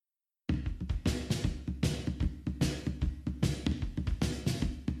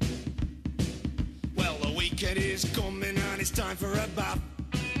is coming and it's time for a bath.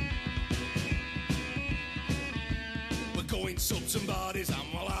 We're going sub some bodies and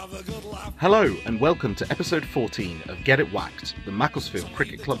we'll have a good laugh. Hello and welcome to episode 14 of Get It Whacked, the Macclesfield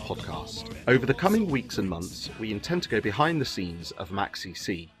Cricket Club podcast. Over the coming weeks and months, we intend to go behind the scenes of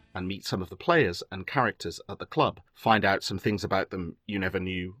MACCC and meet some of the players and characters at the club, find out some things about them you never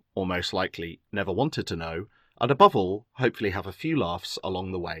knew, or most likely never wanted to know, and above all, hopefully have a few laughs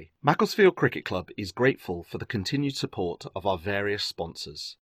along the way. Macclesfield Cricket Club is grateful for the continued support of our various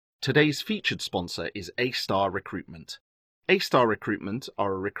sponsors. Today's featured sponsor is A-Star Recruitment. A-Star Recruitment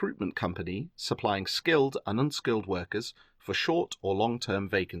are a recruitment company supplying skilled and unskilled workers for short or long-term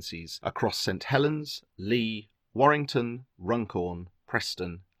vacancies across St Helens, Leigh, Warrington, Runcorn,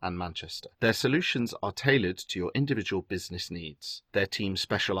 Preston and Manchester. Their solutions are tailored to your individual business needs. Their team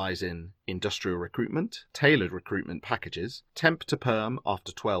specialise in industrial recruitment, tailored recruitment packages, temp to perm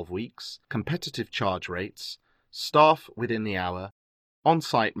after 12 weeks, competitive charge rates, staff within the hour,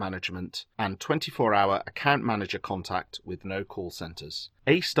 on-site management, and 24-hour account manager contact with no call centres.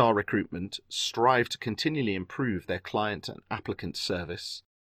 A-Star Recruitment strive to continually improve their client and applicant service.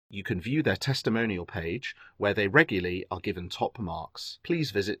 You can view their testimonial page, where they regularly are given top marks. Please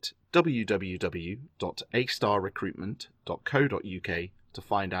visit www.astarrecruitment.co.uk to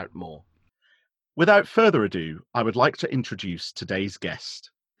find out more. Without further ado, I would like to introduce today's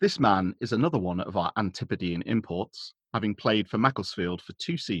guest. This man is another one of our Antipodean imports, having played for Macclesfield for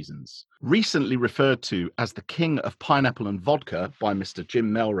 2 seasons. Recently referred to as the King of Pineapple and Vodka by Mr.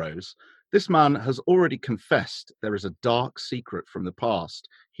 Jim Melrose, this man has already confessed there is a dark secret from the past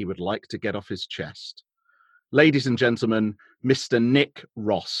he would like to get off his chest. Ladies and gentlemen, Mr. Nick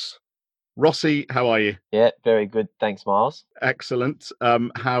Ross. Rossi, how are you? Yeah, very good. Thanks, Miles. Excellent.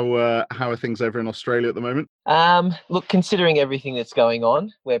 How are things over in Australia at the moment? Look, considering everything that's going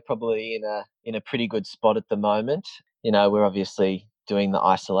on, we're probably in a pretty good spot at the moment. You know, we're obviously doing the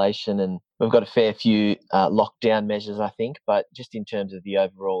isolation and we've got a fair few lockdown measures, I think. But just in terms of the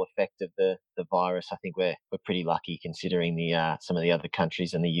overall effect of the virus, I think we're pretty lucky considering the some of the other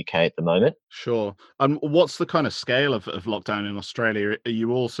countries in the UK at the moment. Sure. And what's the kind of scale of lockdown in Australia? Are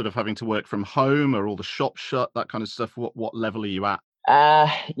you all sort of having to work from home? Are all the shops shut? That kind of stuff. What level are you at?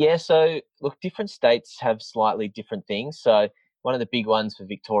 Yeah, so look, different states have slightly different things. So one of the big ones for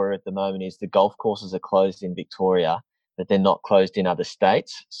Victoria at the moment is the golf courses are closed in Victoria, but they're not closed in other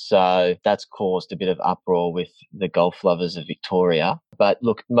states. So that's caused a bit of uproar with the golf lovers of Victoria. But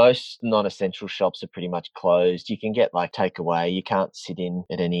look, most non-essential shops are pretty much closed. You can get like takeaway. You can't sit in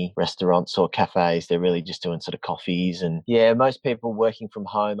at any restaurants or cafes. They're really just doing sort of coffees. And yeah, most people working from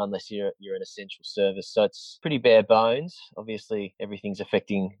home unless you're an essential service. So it's pretty bare bones. Obviously, everything's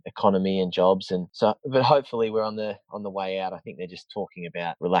affecting economy and jobs. And so, but hopefully we're on the way out. I think they're just talking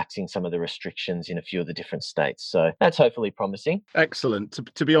about relaxing some of the restrictions in a few of the different states. So that's hopefully promising. Excellent.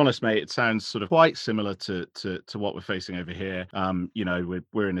 To be honest, mate, it sounds sort of quite similar to what we're facing over here. You know,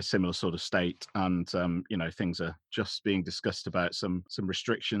 we're in a similar sort of state, and you know, things are just being discussed about some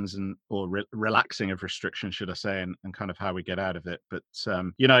restrictions or relaxing of restrictions, should I say, and kind of how we get out of it. But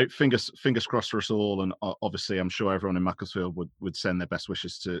you know, fingers crossed for us all, and obviously, I'm sure everyone in Macclesfield would send their best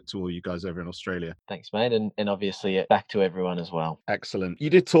wishes to all you guys over in Australia. Thanks, mate, and obviously back to everyone as well. Excellent. You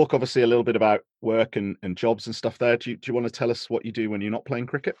did talk obviously a little bit about work and jobs and stuff there. Do you want to tell us what you do when you're not playing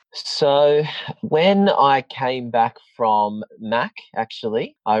cricket? So when I came back from Mac,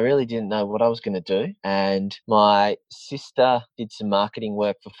 actually, I really didn't know what I was going to do. And my sister did some marketing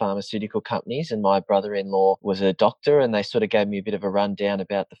work for pharmaceutical companies, and my brother-in-law was a doctor, and they sort of gave me a bit of a rundown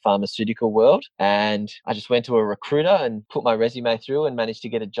about the pharmaceutical world. And I just went to a recruiter and put my resume through and managed to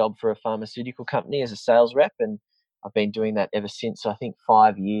get a job for a pharmaceutical company as a sales rep. And I've been doing that ever since, I think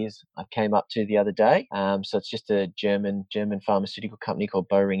 5 years. I came up to the other day. So it's just a German pharmaceutical company called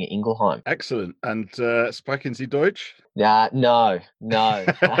Boehringer Ingelheim. Excellent. And sprechen Sie Deutsch? No.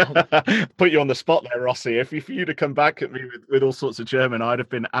 Put you on the spot there, Rossi. If you'd have come back at me with all sorts of German, I'd have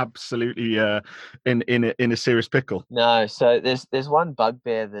been absolutely in a serious pickle. No. So there's one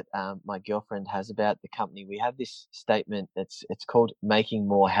bugbear that my girlfriend has about the company. We have this statement it's called making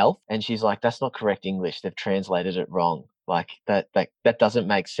more health, and she's like, that's not correct English. They've translated it wrong. Like that doesn't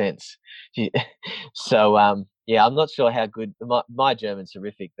make sense. So yeah, I'm not sure how good my German's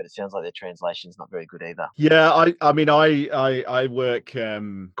horrific, but it sounds like their translation's not very good either. Yeah, I mean, I work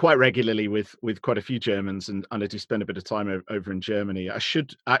quite regularly with quite a few Germans, and I do spend a bit of time over in Germany. I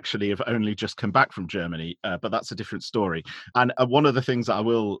should actually have only just come back from Germany, but that's a different story. And one of the things that I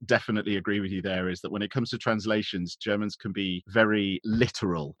will definitely agree with you there is that when it comes to translations, Germans can be very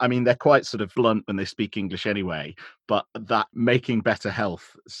literal. I mean, they're quite sort of blunt when they speak English anyway, but that making better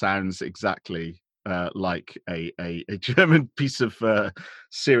health sounds exactly like a German piece of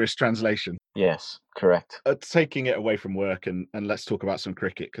serious translation. Yes, correct. Taking it away from work and let's talk about some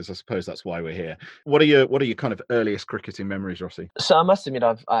cricket, because I suppose that's why we're here. What are your kind of earliest cricketing memories, Rossi? So I must admit,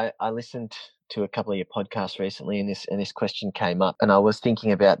 I listened to a couple of your podcasts recently, and this question came up, and I was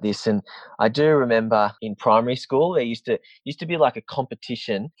thinking about this, and I do remember in primary school there used to be like a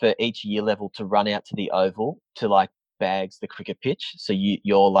competition for each year level to run out to the oval to like bags the cricket pitch, so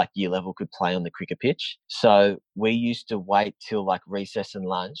your like year level could play on the cricket pitch. So we used to wait till like recess and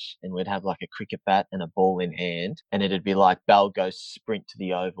lunch, and we'd have like a cricket bat and a ball in hand, and it'd be like bell goes sprint to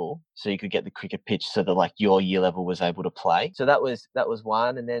the oval, so you could get the cricket pitch so that like your year level was able to play. So that was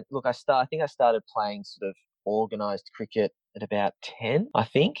one, and then look, I think I started playing sort of organized cricket at about 10, I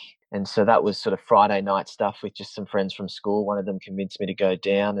think. And so that was sort of Friday night stuff with just some friends from school. One of them convinced me to go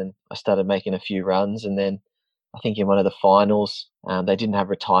down, and I started making a few runs, and then I think in one of the finals, they didn't have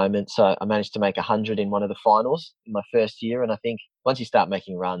retirement, so I managed to make 100 in one of the finals in my first year. And I think once you start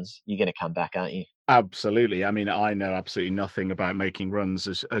making runs, you're going to come back, aren't you? Absolutely. I mean, I know absolutely nothing about making runs,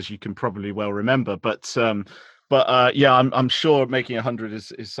 as you can probably well remember. But yeah, I'm sure making 100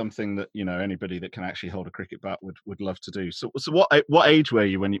 is something that anybody that can actually hold a cricket bat would love to do. So what age were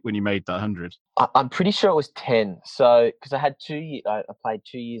you when you made that 100? I'm pretty sure it was 10. So because I had I played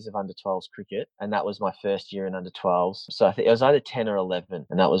 2 years of under 12s cricket, and that was my first year in under 12s. So I think it was either 10 or 11,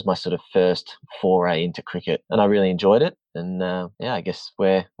 and that was my sort of first foray into cricket, and I really enjoyed it. And yeah, I guess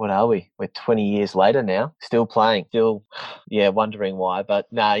what are we? We're 20 years later now, still playing, still, yeah, wondering why, but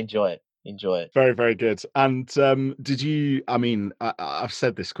nah, enjoy it. Enjoy it. Very, very good. And did you? I mean, I've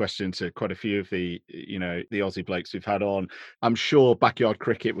said this question to quite a few of the Aussie blokes we've had on. I'm sure backyard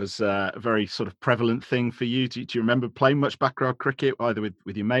cricket was a very sort of prevalent thing for you. Do you remember playing much backyard cricket, either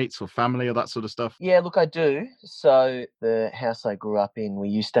with your mates or family or that sort of stuff? Yeah, look, I do. So the house I grew up in, we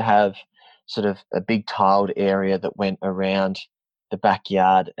used to have sort of a big tiled area that went around the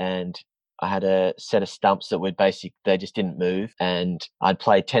backyard, and I had a set of stumps that they just didn't move, and I'd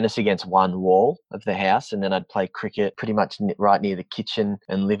play tennis against one wall of the house, and then I'd play cricket pretty much right near the kitchen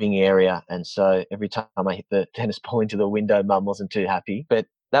and living area. And so every time I hit the tennis ball into the window, Mum wasn't too happy. But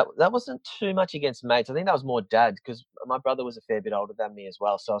that wasn't too much against mates. I think that was more dad, because my brother was a fair bit older than me as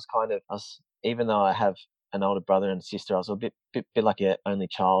well. So even though I have an older brother and sister, I was a bit like an only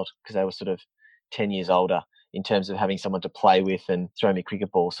child, because they were sort of 10 years older in terms of having someone to play with and throw me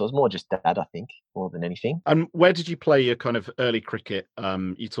cricket balls. So it was more just dad, I think, more than anything. And where did you play your kind of early cricket?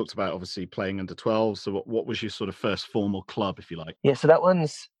 You talked about obviously playing under 12. So what was your sort of first formal club, if you like? Yeah, so that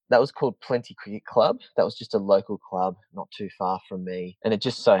was called Plenty Cricket Club. That was just a local club not too far from me. And it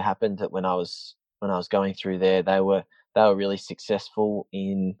just so happened that when I was going through there, they were really successful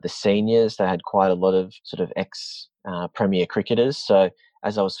in the seniors. They had quite a lot of sort of ex premier cricketers. So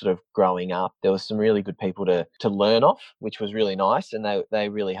as I was sort of growing up, there was some really good people to learn off, which was really nice, and they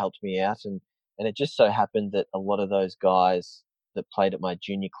really helped me out. And it just so happened that a lot of those guys that played at my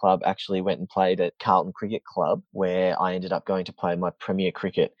junior club actually went and played at Carlton Cricket Club, where I ended up going to play my premier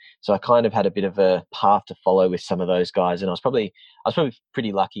cricket. So I kind of had a bit of a path to follow with some of those guys, and I was probably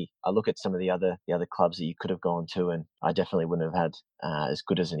pretty lucky. I look at some of the other clubs that you could have gone to, and I definitely wouldn't have had as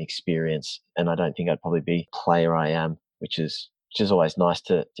good as an experience, and I don't think I'd probably be the player I am, which is always nice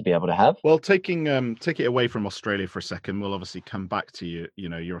to be able to have. Well, take it away from Australia for a second. We'll obviously come back to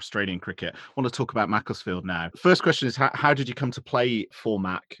your Australian cricket. I want to talk about Macclesfield now. First question is, how did you come to play for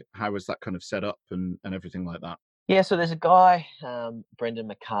Mac? How was that kind of set up and everything like that? Yeah, so there's a guy, Brendan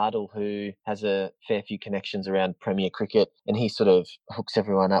McCardle, who has a fair few connections around Premier Cricket, and he sort of hooks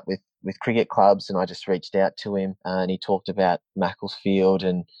everyone up with cricket clubs. And I just reached out to him, and he talked about Macclesfield,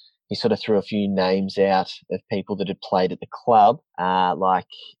 and he sort of threw a few names out of people that had played at the club, like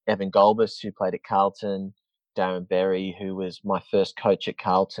Evan Golbus, who played at Carlton, Darren Berry, who was my first coach at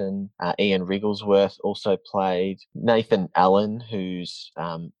Carlton, Ian Wrigglesworth also played, Nathan Allen, whose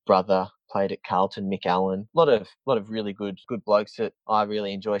brother played at Carlton, Mick Allen. A lot of really good blokes that I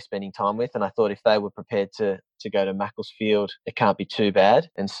really enjoy spending time with, and I thought if they were prepared to go to Macclesfield, it can't be too bad.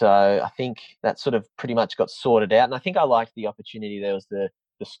 And so I think that sort of pretty much got sorted out, and I think I liked the opportunity. There was the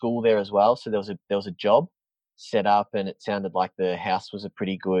school there as well, so there was a job set up, and it sounded like the house was a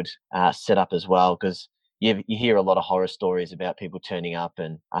pretty good setup as well, because you hear a lot of horror stories about people turning up,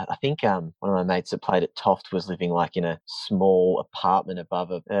 and I think one of my mates that played at Toft was living like in a small apartment above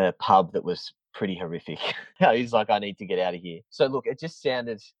a pub that was pretty horrific. He's like, I need to get out of here. So look, it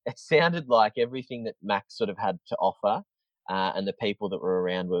sounded like everything that Max sort of had to offer, and the people that were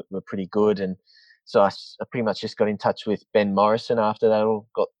around were pretty good. And so I pretty much just got in touch with Ben Morrison after that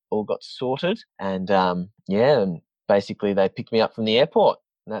all got sorted, and and basically they picked me up from the airport.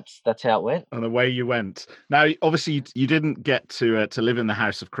 And that's how it went. And away you went. Now, obviously, you didn't get to live in the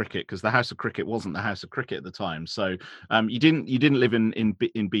House of Cricket because the House of Cricket wasn't the House of Cricket at the time. So you didn't live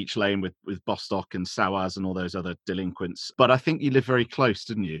in Beach Lane with Bostock and Sawaz and all those other delinquents. But I think you lived very close,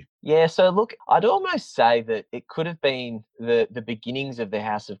 didn't you? Yeah, so look, I'd almost say that it could have been the beginnings of the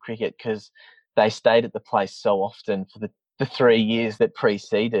House of Cricket because they stayed at the place so often for the 3 years that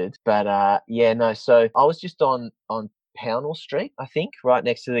preceded. But yeah, no, so I was just on Pownell Street, I think, right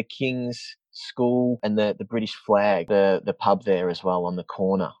next to the King's School and the British flag, the pub there as well on the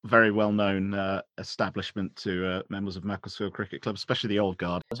corner. Very well known establishment to members of Macclesfield Cricket Club, especially the old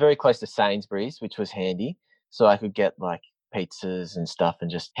guard. I was very close to Sainsbury's, which was handy, so I could get like pizzas and stuff and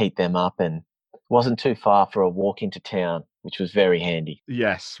just heat them up, and it wasn't too far for a walk into town, which was very handy.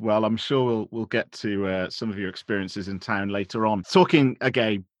 Yes, well, I'm sure we'll get to some of your experiences in town later on. Talking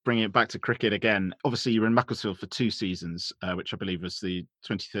again, bringing it back to cricket again, obviously you were in Macclesfield for 2 seasons, which I believe was the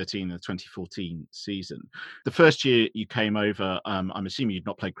 2013 and the 2014 season. The first year you came over, I'm assuming you'd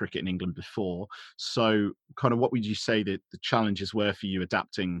not played cricket in England before. So kind of what would you say that the challenges were for you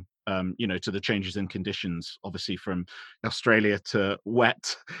adapting to the changes in conditions, obviously from Australia to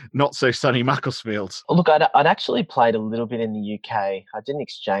wet, not so sunny Macclesfield? Look, I'd actually played a little bit in the UK. I did an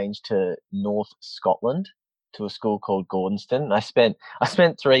exchange to North Scotland to a school called Gordonston. I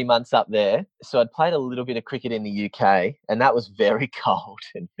spent 3 months up there, so I'd played a little bit of cricket in the UK, and that was very cold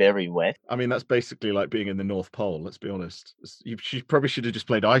and very wet. I mean, that's basically like being in the North Pole. Let's be honest. You probably should have just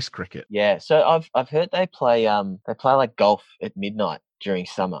played ice cricket. Yeah, so I've heard they play like golf at midnight during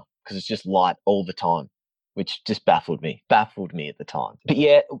summer because it's just light all the time, which just baffled me at the time. But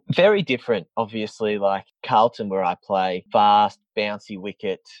yeah, very different, obviously, like Carlton where I play, fast, bouncy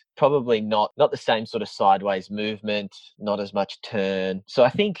wicket, probably not the same sort of sideways movement, not as much turn. So I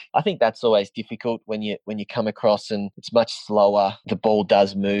think that's always difficult when you come across and it's much slower. The ball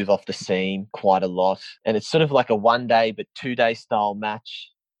does move off the seam quite a lot. And it's sort of like a 1-day but 2-day style match,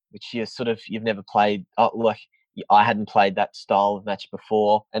 which you've never played. I hadn't played that style of match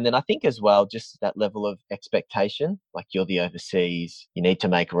before. And then I think as well, just that level of expectation, like you're the overseas, you need to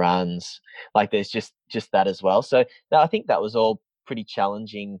make runs. Like there's just that as well. So I think that was all pretty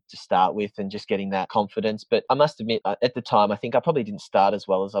challenging to start with and just getting that confidence. But I must admit, at the time, I think I probably didn't start as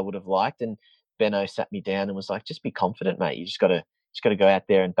well as I would have liked. And Benno sat me down and was like, just be confident, mate. You just got to go out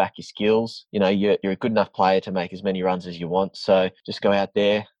there and back your skills. You know, you're a good enough player to make as many runs as you want. So just go out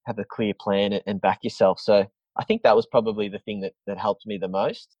there, have a clear plan and back yourself. So I think that was probably the thing that helped me the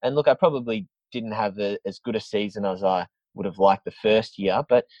most. And look, I probably didn't have as good a season as I would have liked the first year,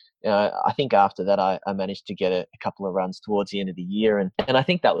 but I think after that I managed to get a couple of runs towards the end of the year, and I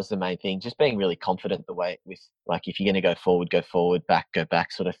think that was the main thing, just being really confident the way with, like, if you're going to go forward, back, go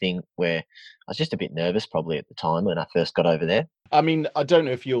back sort of thing, where I was just a bit nervous probably at the time when I first got over there. I mean, I don't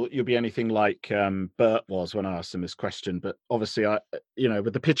know if you'll be anything like Bert was when I asked him this question, but obviously,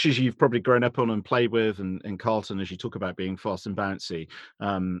 with the pitches you've probably grown up on and played with, and in Carlton, as you talk about being fast and bouncy,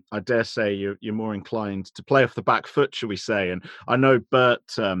 I dare say you're more inclined to play off the back foot, shall we say? And I know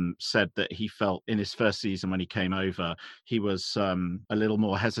Bert said that he felt in his first season when he came over, he was a little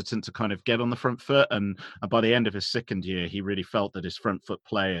more hesitant to kind of get on the front foot, and by the end of his second year, he really felt that his front foot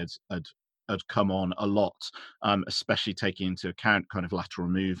play had come on a lot, especially taking into account kind of lateral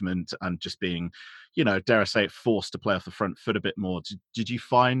movement and just being, dare I say it, forced to play off the front foot a bit more. Did you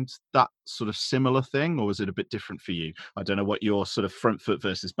find that sort of similar thing, or was it a bit different for you? I don't know what your sort of front foot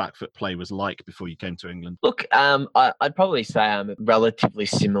versus back foot play was like before you came to England. Look, I'd probably say I'm relatively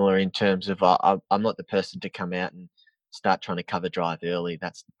similar in terms of I'm not the person to come out and start trying to cover drive early.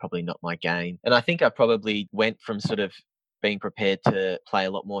 That's probably not my game. And I think I probably went from sort of being prepared to play a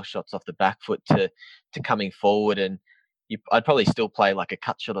lot more shots off the back foot to coming forward, and I'd probably still play like a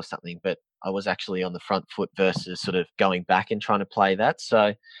cut shot or something, but I was actually on the front foot versus sort of going back and trying to play that.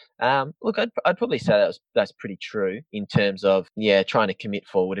 So, look, I'd probably say that's pretty true in terms of trying to commit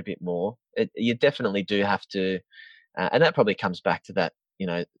forward a bit more. You definitely do have to, and that probably comes back to that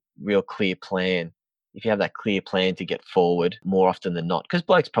real clear plan. If you have that clear plan to get forward more often than not, because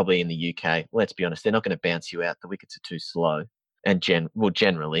blokes probably in the UK, let's be honest, they're not going to bounce you out. The wickets are too slow. And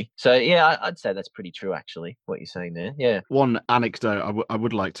generally. So, yeah, I'd say that's pretty true, actually, what you're saying there. Yeah. One anecdote I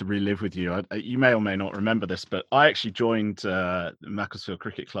would like to relive with you. You may or may not remember this, but I actually joined the Macclesfield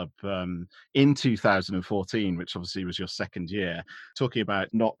Cricket Club in 2014, which obviously was your second year. Talking about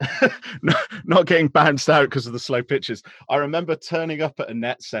not getting bounced out because of the slow pitches. I remember turning up at a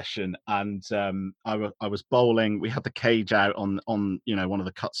net session and I was bowling. We had the cage out on one of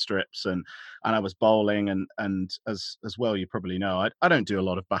the cut strips, and I was bowling, and as well, you probably probably know, I don't do a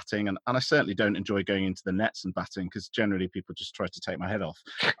lot of batting, and I certainly don't enjoy going into the nets and batting, because generally people just try to take my head off.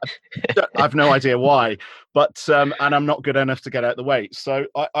 I've no idea why, but and I'm not good enough to get out the way. So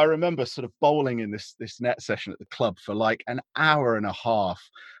I remember sort of bowling in this net session at the club for like an hour and a half,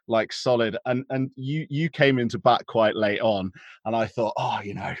 like solid. And you came into bat quite late on, and I thought, oh,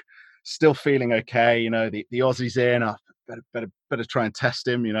 still feeling okay. The Aussie's in. I better try and test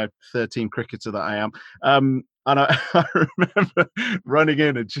him. 13 cricketer that I am. And I remember running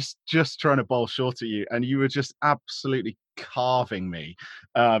in and just trying to bowl short at you, and you were just absolutely carving me.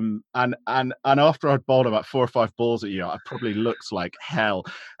 And after I'd bowled about 4 or 5 balls at you, I probably looked like hell.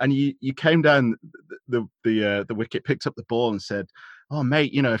 And you came down the wicket, picked up the ball, and said, "Oh,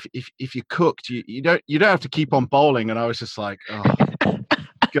 mate, if you're cooked, you don't have to keep on bowling." And I was just like, "Oh,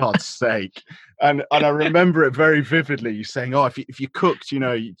 God's sake." And I remember it very vividly, you saying, "Oh, if you're cooked, you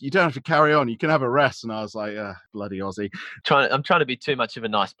don't have to carry on. You can have a rest." And I was like, bloody Aussie. I'm trying to be too much of a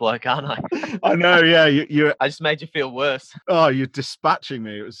nice bloke, aren't I? I know, yeah. You I just made you feel worse. Oh, you're dispatching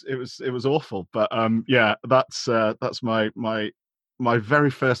me. It was awful. But yeah, that's my very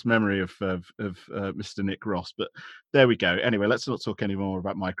first memory of Mr. Nick Ross. But there we go. Anyway, let's not talk any more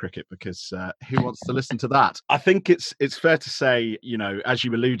about my cricket, because who wants to listen to that? I think it's fair to say, as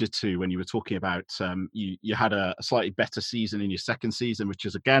you alluded to when you were talking about, you had a slightly better season in your second season, which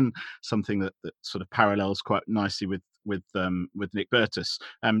is again something that sort of parallels quite nicely with Nick Burtis.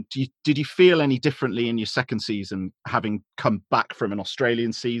 Did you feel any differently in your second season, having come back from an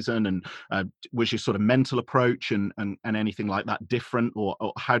Australian season, and was your sort of mental approach and anything like that different, or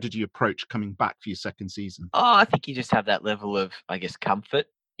how did you approach coming back for your second season? Oh, I think you just have that level of, I guess, comfort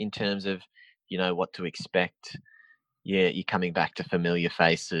in terms of, what to expect. Yeah, you're coming back to familiar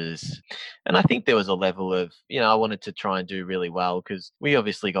faces. And I think there was a level of, I wanted to try and do really well, because we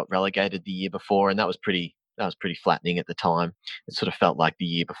obviously got relegated the year before, and that was pretty flattening at the time. It sort of felt like the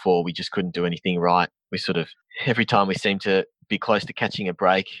year before we just couldn't do anything right. We sort of, every time we seemed to be close to catching a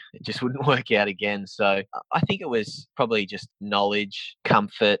break, it just wouldn't work out again. So I think it was probably just knowledge,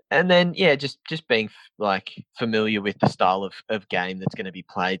 comfort, and then just being like familiar with the style of game that's going to be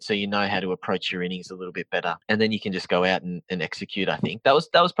played, so you know how to approach your innings a little bit better, and then you can just go out and execute. I think that was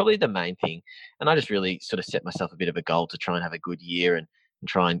probably the main thing, and I just really sort of set myself a bit of a goal to try and have a good year and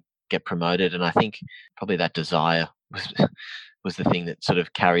try and get promoted. And I think probably that desire was the thing that sort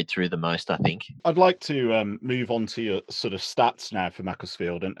of carried through the most, I think. I'd like to move on to your sort of stats now for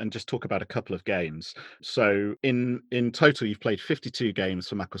Macclesfield, and just talk about a couple of games. So in total, you've played 52 games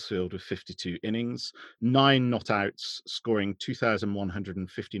for Macclesfield with 52 innings, 9 not outs, scoring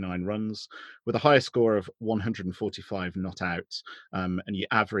 2,159 runs, with a higher score of 145 not outs, and you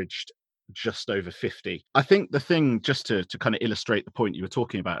averaged just over 50. I think the thing, just to kind of illustrate the point you were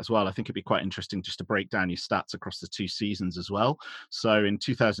talking about as well, I think it'd be quite interesting just to break down your stats across the 2 seasons as well. So in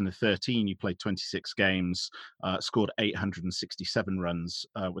 2013, you played 26 games, scored 867 runs,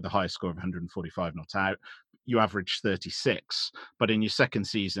 with a high score of 145 not out. You averaged 36, but in your second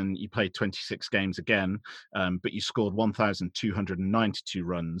season, you played 26 games again, but you scored 1,292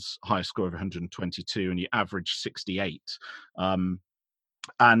 runs, high score of 122, and you averaged 68.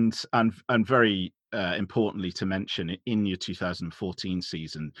 And very importantly to mention, in your 2014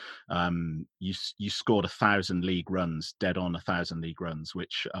 season, you scored 1,000 league runs, dead on 1,000 league runs,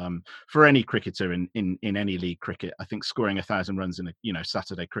 which for any cricketer in any league cricket, I think scoring 1,000 runs in a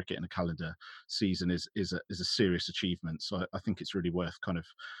Saturday cricket in a calendar season is a serious achievement. So I think it's really worth kind of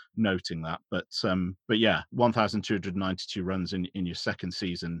noting that. But yeah, 1,292 runs in your second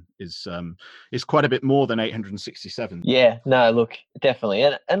season is quite a bit more than 867. Yeah, no, look, definitely,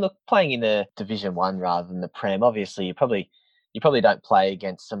 and look, playing in the Division 1 rather than the Prem, obviously you probably don't play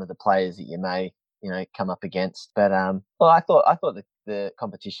against some of the players that you may come up against. But well, I thought the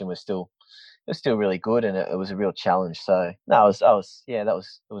competition was still really good, and it was a real challenge. So no, it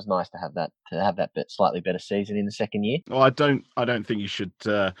was nice to have that bit slightly better season in the second year. Well, I don't think you should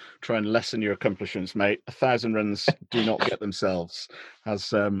try and lessen your accomplishments, mate. 1,000 runs do not get themselves,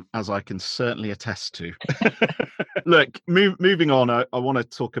 as I can certainly attest to. Look, moving on, I want to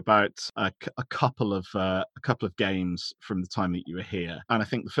talk about a couple of games from the time that you were here, and I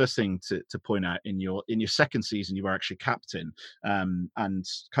think the first thing to point out, in your second season, you were actually captain, and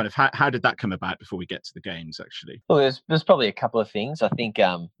kind of how did that come about before we get to the games, actually? Well, there's probably a couple of things. I think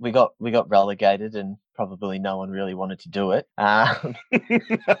we got relegated, and probably no one really wanted to do it.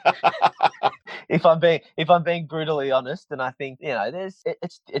 If I'm being brutally honest, and I think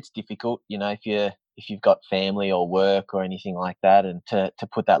it's difficult, if you've got family or work or anything like that, and to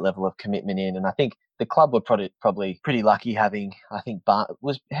put that level of commitment in. And I think the club were probably pretty lucky having, I think,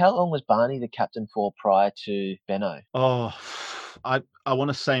 how long was Barney the captain for prior to Benno? Oh, I want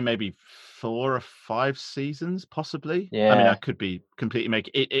to say maybe 4 or 5 seasons, possibly. I mean, I Yeah. could be completely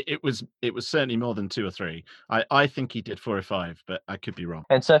making it. It was certainly more than 2 or 3. I think he did 4 or 5, but I could be wrong.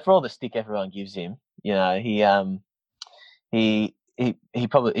 And so for all the stick everyone gives him, he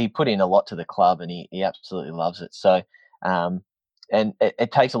put in a lot to the club, and he absolutely loves it. So, and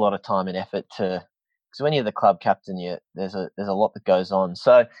it takes a lot of time and effort because when you're the club captain, there's a lot that goes on.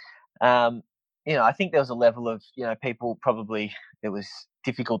 So, I think there was a level of people probably it was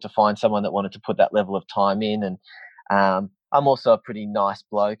difficult to find someone that wanted to put that level of time in, and I'm also a pretty nice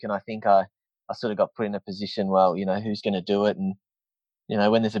bloke, and I think I sort of got put in a position, well, who's going to do it, and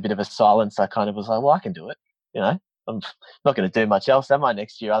when there's a bit of a silence, I kind of was like, well, I can do it. I'm not going to do much else, am I,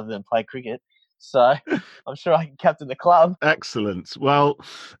 next year other than play cricket? So I'm sure I can captain the club. Excellent. Well,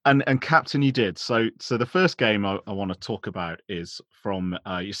 and captain you did. So the first game I want to talk about is from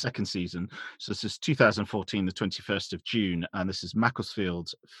your second season. So this is 2014, the 21st of June, and this is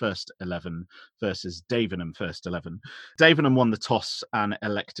Macclesfield first 11 versus Davenham first 11. Davenham won the toss and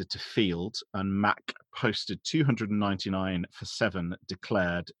elected to field, and Mac posted 299 for 7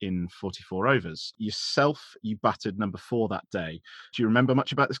 declared in 44 overs. Yourself, you batted number 4 that day. Do you remember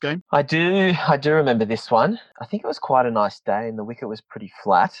much about this game? I do remember this one. I think it was quite a nice day, and the wicket was pretty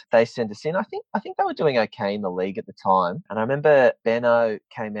flat. They sent us in. I think they were doing okay in the league at the time, and I remember Benno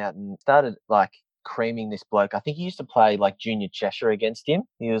came out and started like creaming this bloke. I think he used to play like junior Cheshire against him.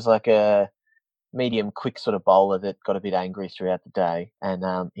 He was like a medium quick sort of bowler that got a bit angry throughout the day,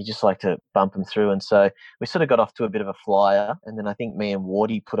 and he just liked to bump him through, and so we sort of got off to a bit of a flyer, and then I think me and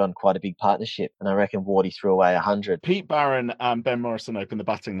Wardy put on quite a big partnership, and I reckon Wardy threw away 100. Pete Barron and Ben Morrison opened the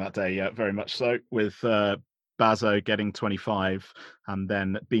batting that day, yeah, very much so, with Bazo getting 25 and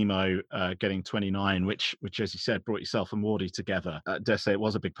then Bimo getting 29, which, as you said, brought yourself and Wardy together. I dare say it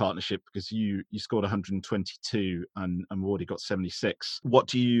was a big partnership because you scored 122 and Wardy got 76. What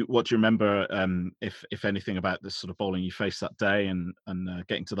do you remember, if anything, about this sort of bowling you faced that day and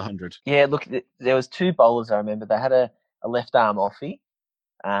getting to the 100? Yeah, look, there was 2 bowlers I remember. They had a left arm offie,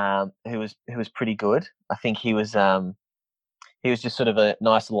 who was pretty good. I think he was just sort of a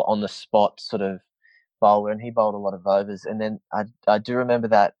nice little on the spot sort of bowler, and he bowled a lot of overs. And then I do remember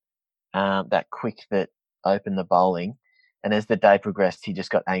that quick that opened the bowling, and as the day progressed, he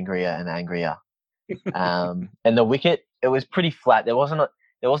just got angrier and angrier. And the wicket, it was pretty flat. There wasn't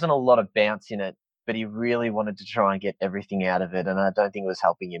a lot of bounce in it, but he really wanted to try and get everything out of it, and I don't think it was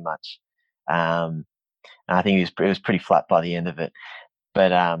helping him much. And I think it was pretty flat by the end of it. But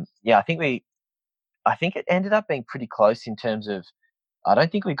yeah, I think it ended up being pretty close in terms of. I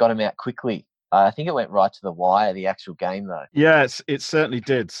don't think we got him out quickly. I think it went right to the wire, the actual game, though. Yeah, it certainly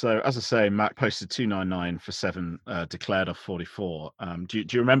did. So, as I say, Mac posted 299 for 7, declared off 44. Do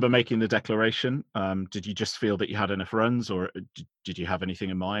you remember making the declaration? Did you just feel that you had enough runs, or did you have anything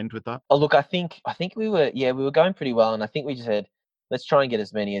in mind with that? Oh, look, I think we were going pretty well, and I think we just said, let's try and get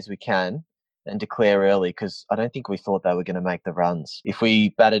as many as we can and declare early, because I don't think we thought they were going to make the runs. If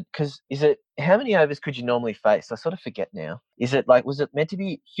we batted, because how many overs could you normally face? I sort of forget now. Is it was it meant to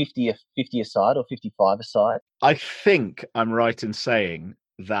be 50 a side or 55 a side? I think I'm right in saying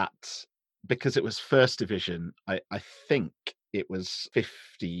that because it was first division, I think it was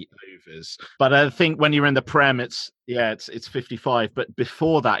 50 overs. But I think when you're in the Prem, it's 55. But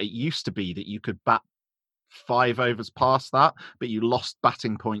before that, it used to be that you could bat 5 overs past that, but you lost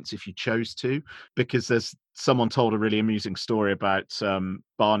batting points if you chose to, because there's someone told a really amusing story about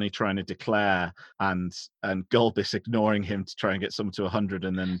Barney trying to declare and Gulbis ignoring him to try and get someone to 100,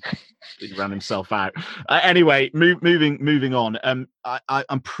 and then he ran himself out. Anyway, moving on.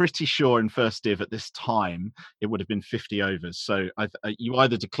 I'm pretty sure in first div at this time it would have been 50 overs. So you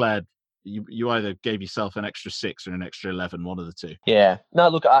either declared. You either gave yourself an extra 6 or an extra 11, one of the two. Yeah. No,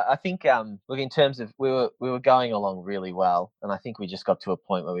 look, I think look, in terms of we were going along really well, and I think we just got to a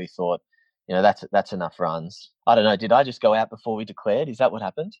point where we thought, that's enough runs. I don't know. Did I just go out before we declared? Is that what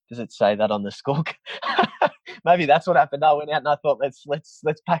happened? Does it say that on the score? Maybe that's what happened. I went out and I thought, let's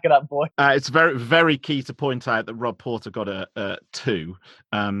pack it up, boy. It's very, very key to point out that Rob Porter got a 2.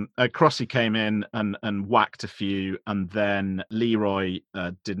 Crossy came in and whacked a few, and then Leroy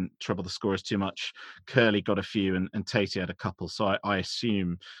didn't trouble the scorers too much. Curley got a few, and Tatey had a couple. So I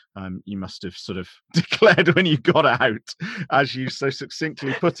assume you must have sort of declared when you got out, as you so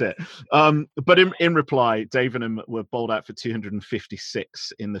succinctly put it. But in reply, Davenham were bowled out for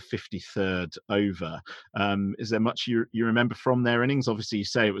 256 in the 53rd over. Is there much you remember from their innings? Obviously, you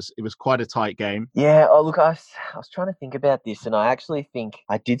say it was quite a tight game. Yeah. Oh, look, I was trying to think about this, and I actually think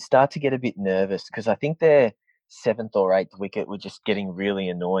I did start to get a bit nervous because I think their seventh or eighth wicket were just getting really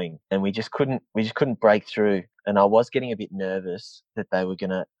annoying, and we just couldn't break through. And I was getting a bit nervous that they were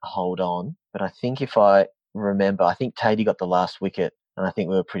going to hold on. But I think if I remember, I think Tatey got the last wicket, and I think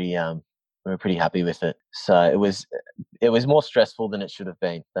we were pretty happy with it. So it was more stressful than it should have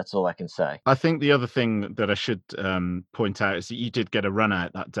been. That's all I can say. I think the other thing that I should point out is that you did get a run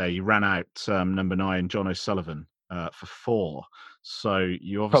out that day. You ran out number 9, John O'Sullivan, for 4. So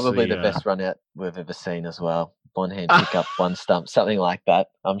you obviously probably the best run out we've ever seen as well. One hand pick up, one stump, something like that.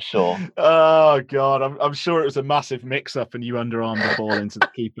 I'm sure. Oh God, I'm sure it was a massive mix-up, and you underarmed the ball into the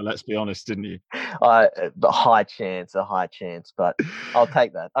keeper. Let's be honest, didn't you? A high chance, but I'll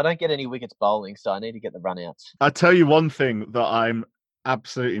take that. I don't get any wickets bowling, so I need to get the run-outs. I tell you one thing that I'm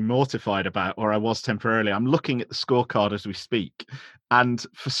absolutely mortified about, or I was temporarily. I'm looking at the scorecard as we speak, and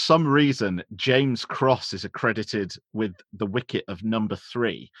for some reason, James Cross is accredited with the wicket of number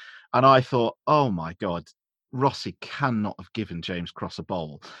 3, and I thought, oh my God, Rossi cannot have given James Cross a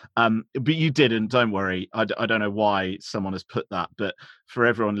bowl. But you didn't, don't worry. I don't know why someone has put that, but for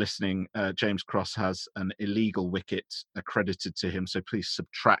everyone listening, James Cross has an illegal wicket accredited to him, so please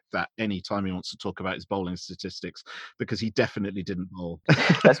subtract that any time he wants to talk about his bowling statistics, because he definitely didn't bowl.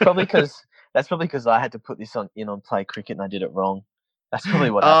 That's probably because I had to put this on Play Cricket and I did it wrong. That's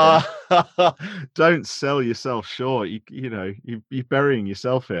probably what happened. Don't sell yourself short. You're burying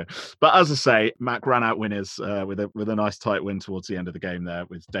yourself here. But as I say, Mac ran out winners with a nice tight win towards the end of the game there,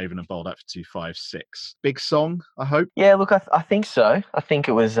 with David and bowled out for 256. Big song, I hope. Yeah, look, I think so. I think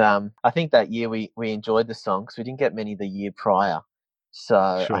it was. I think that year we enjoyed the song because we didn't get many the year prior.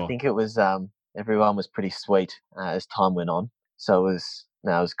 So sure. I think it was. Everyone was pretty sweet as time went on. So it was.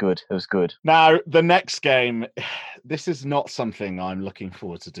 No, it was good. It was good. Now, the next game, this is not something I'm looking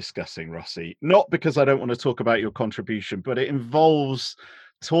forward to discussing, Rossi. Not because I don't want to talk about your contribution, but it involves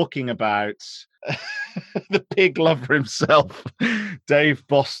talking about the pig lover himself, Dave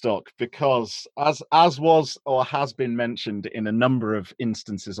Bostock, because as was or has been mentioned in a number of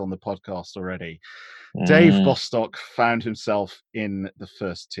instances on the podcast already, Dave Bostock found himself in the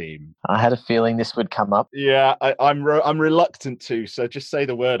first team. I had a feeling this would come up. Yeah, I'm reluctant to, so just say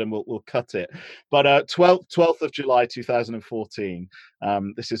the word and we'll cut it. But 12th of July 2014,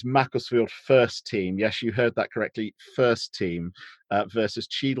 this is Macclesfield first team. Yes, you heard that correctly, first team versus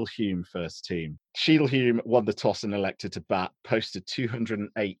Cheadlehume first team. Cheadlehume won the toss and elected to bat, posted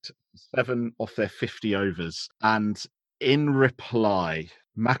 208, 7 off their 50 overs. And in reply,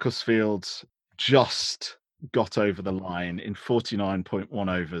 Macclesfield just got over the line in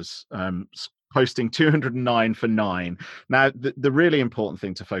 49.1 overs, posting 209 for 9. Now, the really important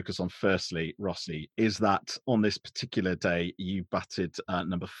thing to focus on firstly, Rossi, is that on this particular day, you batted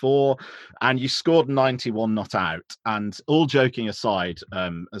number 4 and you scored 91 not out. And all joking aside,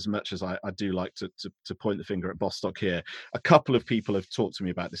 as much as I do like to point the finger at Bostock here, a couple of people have talked to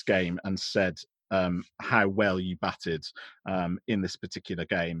me about this game and said how well you batted in this particular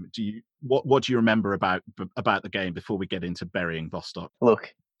game. What do you remember about the game before we get into burying Bostock?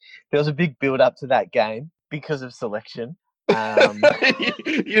 Look, there was a big build up to that game because of selection.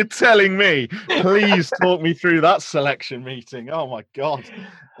 You're telling me? Please talk me through that selection meeting. Oh my God.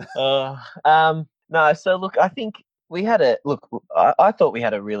 No, so look, I think we had I thought we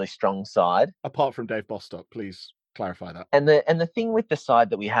had a really strong side. Apart from Dave Bostock, please clarify that. And the thing with the side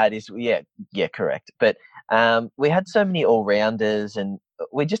that we had is, yeah, correct. But we had so many all-rounders and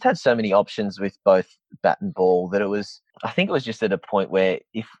we just had so many options with both bat and ball that I think it was just at a point where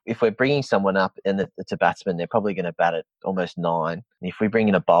if we're bringing someone up and it's a batsman, they're probably going to bat at almost 9. And if we bring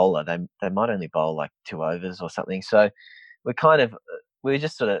in a bowler, they might only bowl like 2 overs or something. So we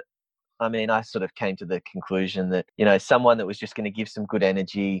just sort of, I sort of came to the conclusion that, someone that was just going to give some good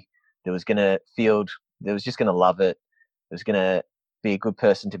energy, that was going to field, that was just going to love it, that was going to be a good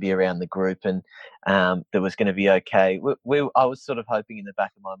person to be around the group, and that was going to be okay. I was sort of hoping in the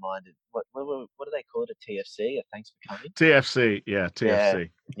back of my mind, what do they call it? A TFC? A thanks for coming? TFC, yeah, TFC.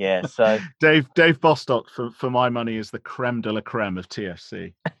 Yeah. So Dave Bostock, for my money, is the creme de la creme of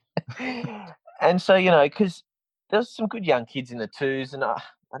TFC. And so, because there was some good young kids in the 2s, and I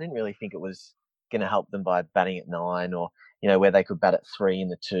didn't really think it was going to help them by batting at 9, or where they could bat at 3 in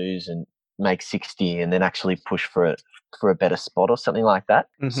the 2s and make 60 and then actually push for a better spot or something like that.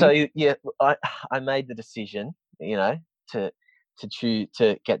 Mm-hmm. So yeah, I made the decision, to choose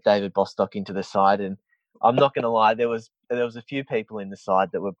to get David Bostock into the side, and I'm not going to lie, there was a few people in the side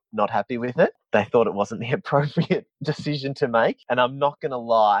that were not happy with it. They thought it wasn't the appropriate decision to make, and I'm not going to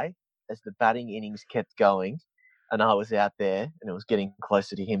lie, as the batting innings kept going, and I was out there, and it was getting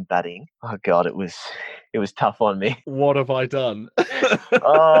closer to him batting. Oh God, it was tough on me. What have I done?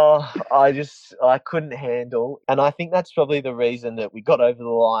 Oh, I couldn't handle, and I think that's probably the reason that we got over the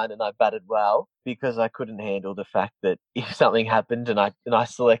line and I batted well, because I couldn't handle the fact that if something happened and I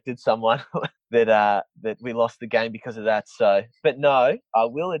selected someone that we lost the game because of that. So, but no, I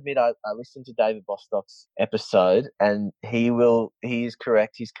will admit I listened to David Bostock's episode, and he is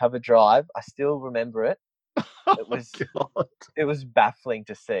correct. His cover drive, I still remember it. It was God. It was baffling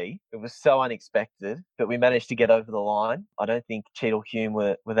to see. It was so unexpected, but we managed to get over the line. I don't think Cheadle Hume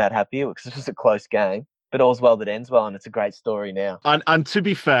were that happy because it was a close game. But all's well that ends well, and it's a great story now. And to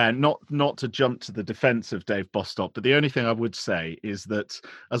be fair, not to jump to the defence of Dave Bostock, but the only thing I would say is that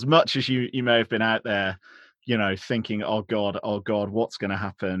as much as you may have been out there, thinking, oh God, what's going to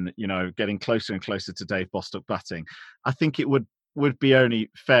happen? Getting closer and closer to Dave Bostock batting, I think it would be only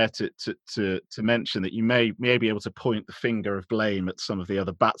fair to mention that you may be able to point the finger of blame at some of the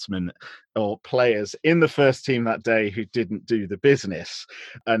other batsmen or players in the first team that day who didn't do the business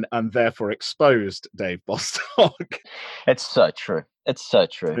and therefore exposed Dave Bostock. It's so true. It's so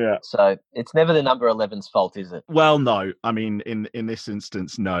true. Yeah. So it's never the number 11's fault, is it? Well, no. I mean, in this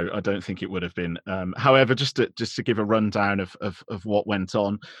instance, no, I don't think it would have been. However, just to give a rundown of what went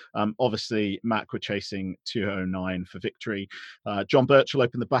on. Obviously, Mac were chasing 209 for victory. John Birchall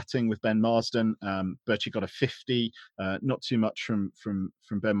opened the batting with Ben Marsden. Birchie got a 50, not too much from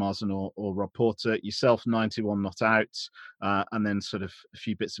Ben Marsden or Rob Porter. Yourself 91 not out, and then sort of a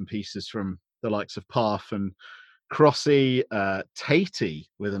few bits and pieces from the likes of Parth and Crossy. Tatey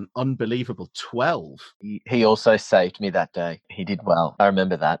with an unbelievable 12. He also saved me that day. He did well. I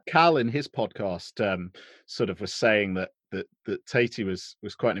remember that. Cal in his podcast sort of was saying that Tatey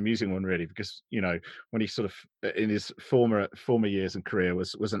was quite an amusing one, really, because when he sort of in his former years and career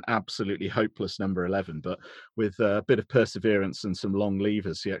was an absolutely hopeless number 11, but with a bit of perseverance and some long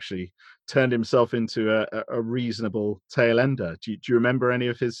levers, he actually turned himself into a reasonable tail ender. Do you remember any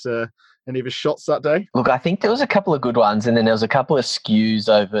of his shots that day? Look, I think there was a couple of good ones, and then there was a couple of skews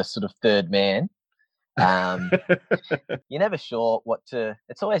over sort of third man. You're never sure what to.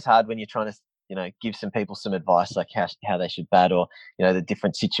 It's always hard when you're trying to give some people some advice, like how they should bat, or the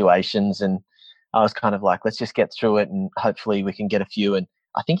different situations. And I was kind of like, let's just get through it, and hopefully we can get a few. And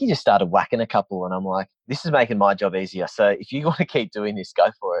I think he just started whacking a couple, and I'm like, this is making my job easier. So if you want to keep doing this, go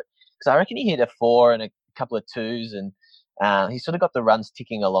for it. Because I reckon he hit a 4 and a couple of 2s, and he sort of got the runs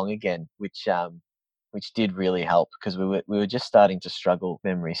ticking along again, which did really help, because we were just starting to struggle,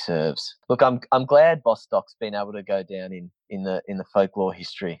 memory serves. Look, I'm glad Bostock's been able to go down in the folklore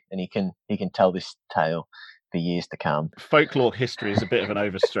history, and he can tell this tale for years to come. Folklore history is a bit of an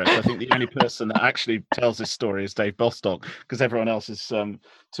overstretch. I think the only person that actually tells this story is Dave Bostock, because everyone else is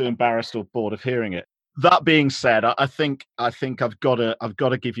too embarrassed or bored of hearing it. That being said, I think I've got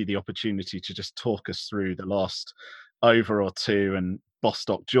to give you the opportunity to just talk us through the last over or two and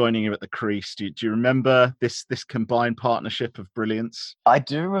Bostock joining him at the crease. Do you remember this combined partnership of brilliance? I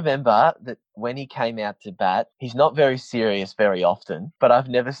do remember that when he came out to bat, he's not very serious very often, but I've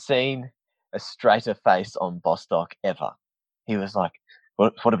never seen a straighter face on Bostock ever. He was like,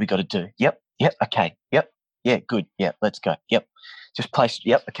 what have we got to do? Yep, okay, yep, yeah, good, yep, let's go, yep, just place,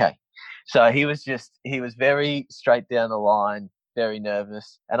 yep, okay. So he was very straight down the line, very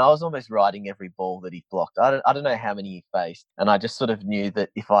nervous, and I was almost riding every ball that he blocked. I don't know how many he faced, and I just sort of knew that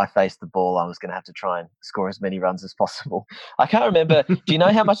if I faced the ball, I was going to have to try and score as many runs as possible. I can't remember. Do you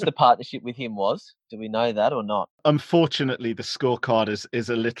know how much the partnership with him was? Do we know that or not? Unfortunately, the scorecard is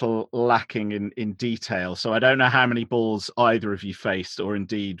a little lacking in detail, so I don't know how many balls either of you faced, or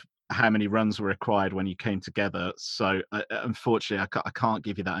indeed how many runs were required when you came together. So unfortunately, I can't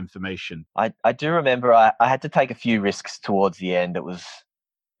give you that information. I do remember I had to take a few risks towards the end. It was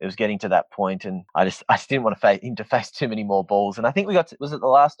getting to that point, and I just didn't want him to face too many more balls. And I think was it the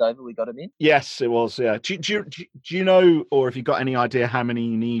last over we got him in? Yes, it was. Yeah. Do you know, or have you got any idea how many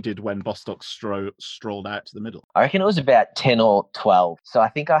you needed when Bostock strolled out to the middle? I reckon it was about 10 or 12. So I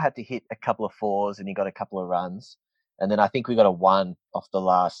think I had to hit a couple of 4s, and he got a couple of runs. And then I think we got a 1 off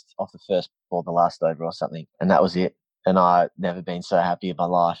the first or the last over or something. And that was it. And I've never been so happy in my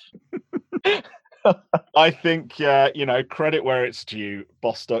life. I think, credit where it's due.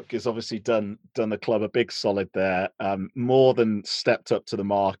 Bostock has obviously done the club a big solid there. More than stepped up to the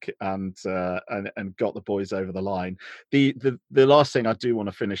mark and got the boys over the line. The last thing I do want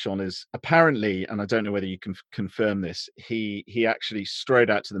to finish on is, apparently, and I don't know whether you can confirm this, he actually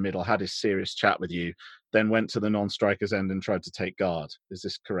strode out to the middle, had his serious chat with you, then went to the non-striker's end and tried to take guard. Is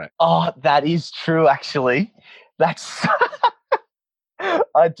this correct? Oh, that is true, actually. That's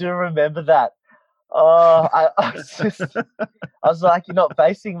I do remember that. Oh, I was like, "You're not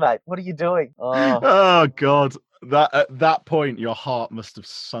facing, mate. What are you doing?" Oh, Oh God, that at that point your heart must have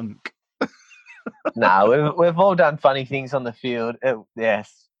sunk. no, we've all done funny things on the field.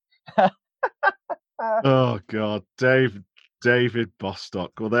 Yes. Oh God, David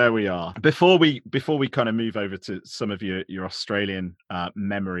Bostock. Well, there we are. Before we kind of move over to some of your Australian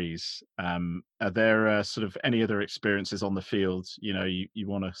memories, are there sort of any other experiences on the field you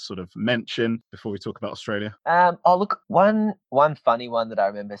want to sort of mention before we talk about Australia? Oh, look, one funny one that I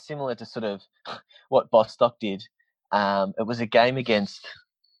remember, similar to sort of what Bostock did. It was a game against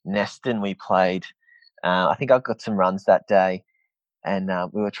Neston we played. I think I got some runs that day, and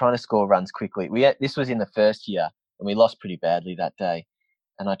we were trying to score runs quickly. This was in the first year, and we lost pretty badly that day.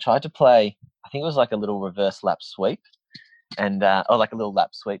 And I tried to play, I think it was like a little reverse lap sweep, and or like a little lap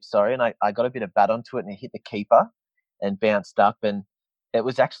sweep, sorry. And I got a bit of bat onto it, and it hit the keeper and bounced up. And it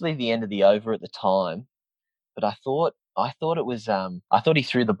was actually the end of the over at the time, but I thought it was I thought he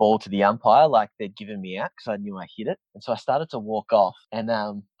threw the ball to the umpire like they'd given me out because I knew I hit it, and so I started to walk off, and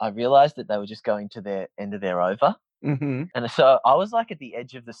I realised that they were just going to their end of their over, Mm-hmm. and so I was like at the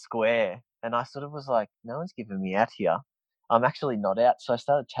edge of the square, and I sort of was like, no one's giving me out here. I'm actually not out, so I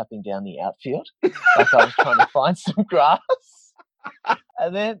started tapping down the outfield like I was trying to find some grass,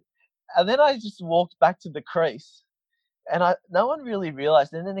 and then I just walked back to the crease. And no one really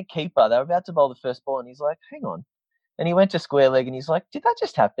realised. And then the keeper, they were about to bowl the first ball, and he's like, "Hang on." And he went to square leg, and he's like, "Did that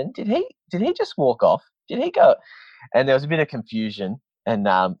just happen? Did he just walk off? Did he go?" And there was a bit of confusion. And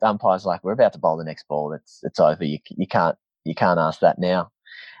the umpire's like, "We're about to bowl the next ball. It's over. You can't ask that now."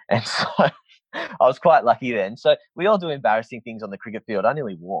 And so I was quite lucky then. So we all do embarrassing things on the cricket field. I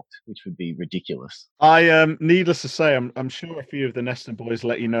nearly walked, which would be ridiculous. Needless to say, I'm sure a few of the Neston boys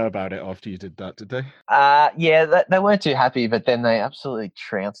let you know about it after you did that, did they? Yeah, they weren't too happy, but then they absolutely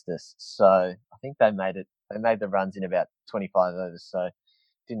trounced us. So I think they made it. They made the runs in about 25 overs, so it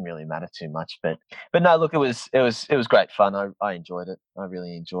didn't really matter too much. But no, look, it was great fun. I enjoyed it. I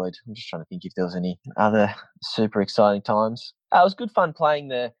really enjoyed. I'm just trying to think if there was any other super exciting times. It was good fun playing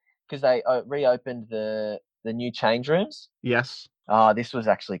because they reopened the new change rooms. Yes. Oh, this was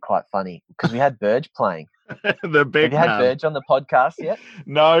actually quite funny because we had Burge playing. The big Have you had man. Burge on the podcast yet?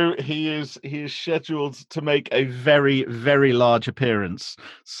 No, he is scheduled to make a very, very large appearance.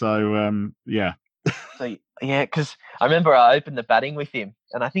 So yeah. So yeah, because I remember I opened the batting with him,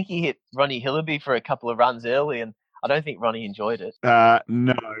 and I think he hit Ronnie Hillaby for a couple of runs early, and I don't think Ronnie enjoyed it.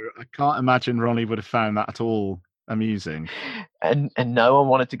 No, I can't imagine Ronnie would have found that at all amusing. And no one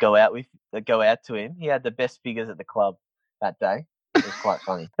wanted to go out to him. He had the best figures at the club that day. It was quite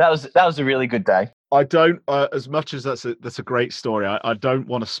funny. That was a really good day. I don't, as much as that's a great story, I don't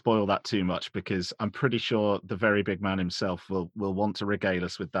want to spoil that too much because I'm pretty sure the very big man himself will want to regale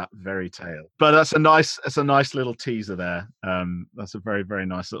us with that very tale. But that's a nice little teaser there. That's a very, very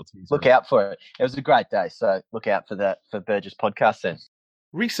nice little teaser. Look out for it. It was a great day, so look out for Burgess podcast then.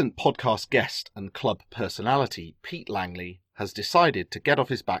 Recent podcast guest and club personality Pete Langley has decided to get off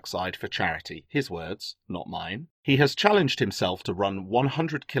his backside for charity. His words, not mine. He has challenged himself to run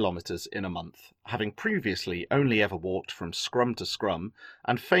 100 kilometres in a month, having previously only ever walked from scrum to scrum,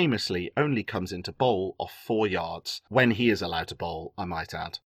 and famously only comes into bowl off 4 yards, when he is allowed to bowl, I might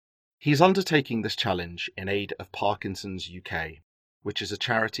add. He's undertaking this challenge in aid of Parkinson's UK, which is a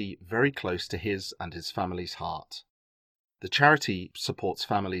charity very close to his and his family's heart. The charity supports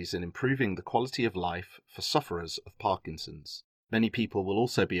families in improving the quality of life for sufferers of Parkinson's. Many people will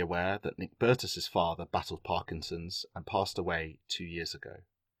also be aware that Nick Burtis' father battled Parkinson's and passed away 2 years ago.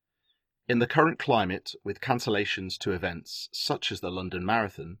 In the current climate, with cancellations to events such as the London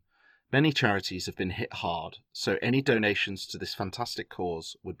Marathon, many charities have been hit hard, so any donations to this fantastic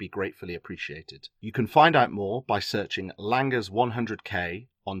cause would be gratefully appreciated. You can find out more by searching Langer's 100k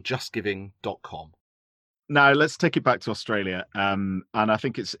on justgiving.com. Now, let's take it back to Australia. And I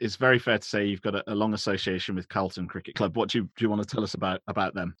think it's very fair to say you've got a long association with Carlton Cricket Club. What do you want to tell us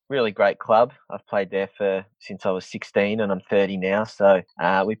about them? Really great club. I've played there since I was 16 and I'm 30 now. So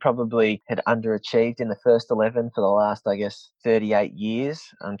we probably had underachieved in the first 11 for the last, 38 years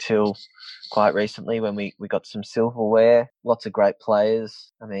until quite recently when we got some silverware, lots of great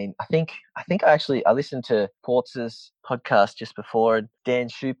players. I mean, I think I listened to Ports' podcast just before, and Dan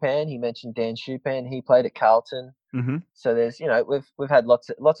Shupan, he mentioned Dan Shupan, he played at Carlton. Mm-hmm. So there's, we've had lots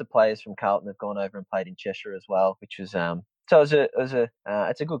of players from Carlton have gone over and played in Cheshire as well, which was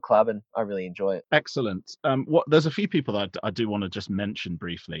it's a good club and I really enjoy it. Excellent. There's a few people that I do want to just mention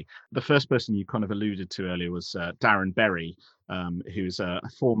briefly. The first person you kind of alluded to earlier was Darren Berry. who's a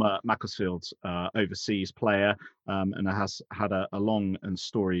former Macclesfield overseas player, and has had a long and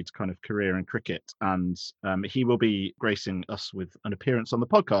storied kind of career in cricket. And he will be gracing us with an appearance on the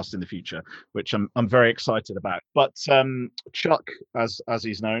podcast in the future, which I'm very excited about. But Chuck, as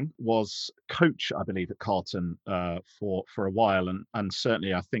he's known, was coach, I believe, at Carlton for a while, and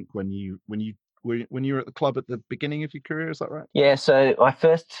certainly I think when you were at the club at the beginning of your career, is that right? Yeah, so my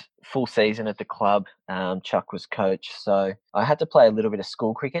first full season at the club, Chuck was coach. So I had to play a little bit of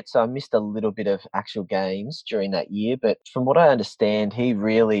school cricket. So I missed a little bit of actual games during that year. But from what I understand, he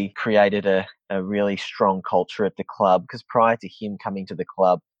really created a really strong culture at the club, because prior to him coming to the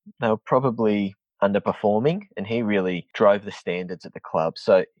club, they were probably underperforming, and he really drove the standards at the club.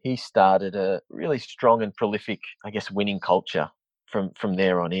 So he started a really strong and prolific, I guess, winning culture from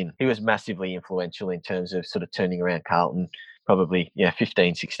there on in. He was massively influential in terms of sort of turning around Carlton probably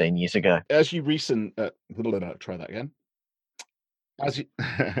 15, 16 years ago. As you try that again. As you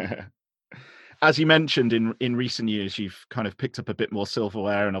as you mentioned, in recent years, you've kind of picked up a bit more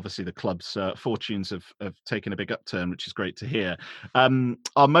silverware, and obviously the club's fortunes have taken a big upturn, which is great to hear.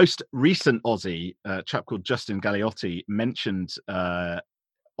 Our most recent Aussie, a chap called Justin Galliotti, mentioned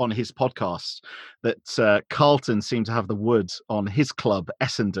on his podcast that Carlton seem to have the wood on his club,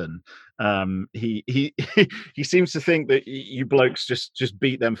 Essendon. He he seems to think that you blokes just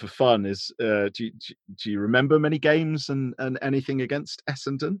beat them for fun. Do you remember many games and anything against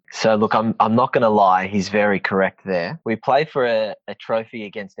Essendon? So look, I'm not going to lie. He's very correct there. We played for a trophy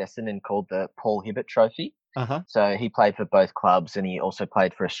against Essendon called the Paul Hibbert Trophy. Uh-huh. So he played for both clubs, and he also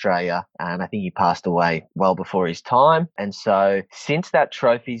played for Australia. And I think he passed away well before his time. And so since that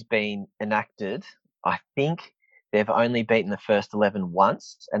trophy's been enacted, I think they've only beaten the first 11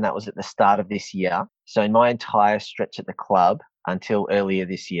 once, and that was at the start of this year. So in my entire stretch at the club until earlier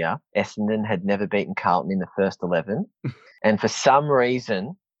this year, Essendon had never beaten Carlton in the first 11. And for some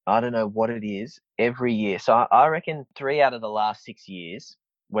reason, I don't know what it is, every year. So I reckon 3 out of the last 6 years,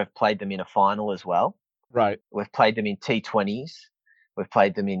 we've played them in a final as well. Right. We've played them in T20s. We've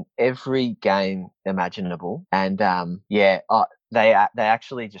played them in every game imaginable. And they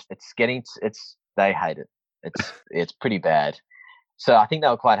actually just, they hate it. It's pretty bad. So I think they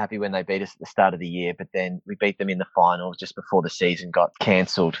were quite happy when they beat us at the start of the year, but then we beat them in the final just before the season got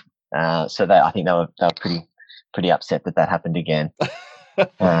cancelled. So I think they were pretty upset that happened again.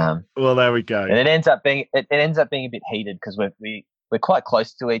 Well, there we go. And it ends up being a bit heated, because we're quite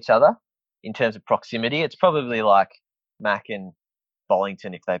close to each other in terms of proximity. It's probably like Mac and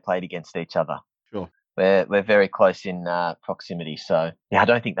Bollington if they played against each other. Sure. We're very close in proximity, so I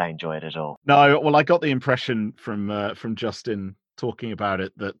don't think they enjoy it at all. No, well, I got the impression from Justin talking about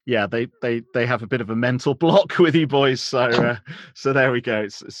it that they have a bit of a mental block with you boys. So so there we go.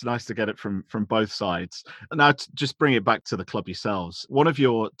 It's nice to get it from both sides. And now to just bring it back to the club yourselves. One of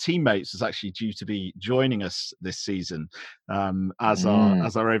your teammates is actually due to be joining us this season as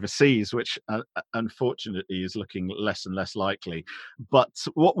our overseas, which unfortunately is looking less and less likely. But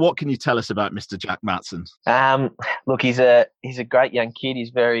what can you tell us about Mr. Jack Matson? Look, he's a great young kid. He's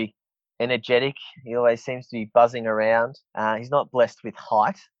very energetic. He always seems to be buzzing around. He's not blessed with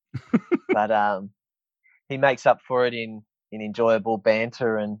height, but he makes up for it in enjoyable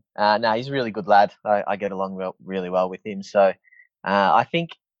banter. And he's a really good lad. I get along really well with him. So I think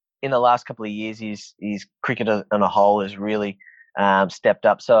in the last couple of years, his cricket on a whole has really stepped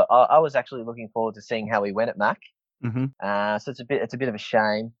up. So I was actually looking forward to seeing how he went at Mac. Mm-hmm. So it's a bit of a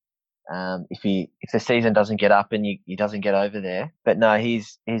shame if the season doesn't get up and he doesn't get over there. But no,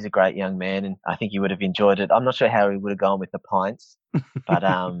 he's a great young man, and I think he would have enjoyed it. I'm not sure how he would have gone with the pints,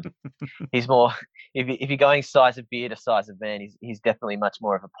 but he's more, if you're going size of beer to size of man, he's definitely much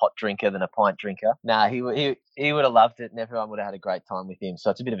more of a pot drinker than a pint drinker. He would have loved it, and everyone would have had a great time with him. So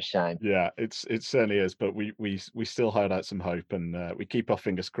it's a bit of a shame. Yeah, it certainly is, but we still hold out some hope, and we keep our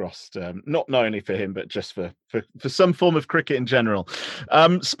fingers crossed, not only for him, but just for some form of cricket in general.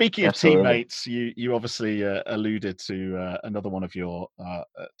 Speaking of teammates, you obviously alluded to another one of your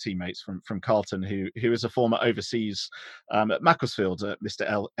teammates from Carlton, who is a former overseas at Macclesfield,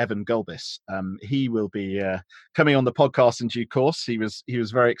 Mr. Evan Gulbis. He will be coming on the podcast in due course. He was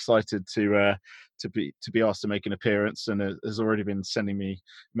very excited to be asked to make an appearance, and has already been sending me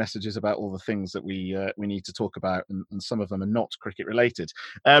messages about all the things that we need to talk about, and some of them are not cricket related.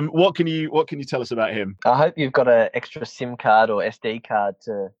 What can you tell us about him? I hope you've got an extra SIM card or SD card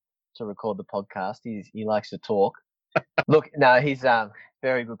to record the podcast. He likes to talk. Look, no, he's a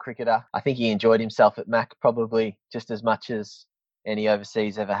very good cricketer. I think he enjoyed himself at Mac probably just as much as any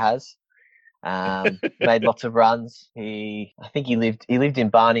overseas ever has. Made lots of runs. I think he lived in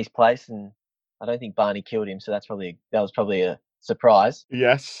Barney's place, and I don't think Barney killed him, so that was probably a surprise.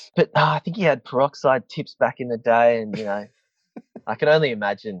 Yes. But I think he had peroxide tips back in the day, and I can only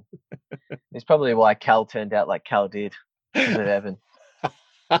imagine. It's probably why Cal turned out like Cal did because of Evan.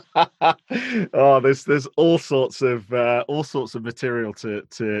 Oh, there's all sorts of material to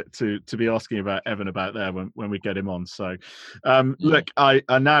be asking about Evan about there when we get him on. So, look, I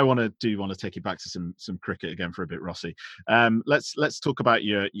now want to take you back to some cricket again for a bit, Rossi. Let's talk about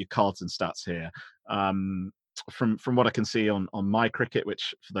your Carlton stats here. From what I can see on My Cricket,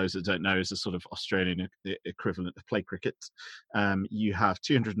 which for those that don't know is a sort of Australian equivalent of Play Cricket, you have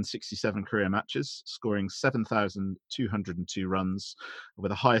 267 career matches, scoring 7,202 runs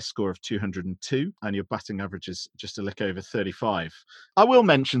with a highest score of 202, and your batting average is just a lick over 35. I will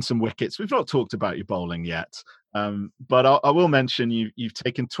mention some wickets. We've not talked about your bowling yet. But I will mention you've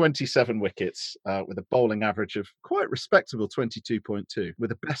taken 27 wickets with a bowling average of quite respectable 22.2,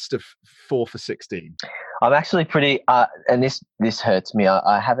 with a best of 4 for 16. I'm actually pretty, and this hurts me.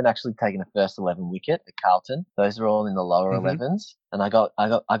 I haven't actually taken a first 11 wicket at Carlton. Those are all in the lower 11s, and I got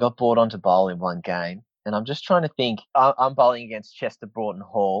brought onto bowl in one game, and I'm just trying to think. I'm bowling against Chester Broughton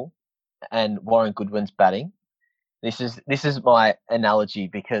Hall, and Warren Goodwin's batting. This is my analogy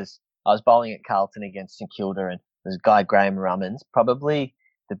because I was bowling at Carlton against St Kilda, and there's a guy, Graham Rummins, probably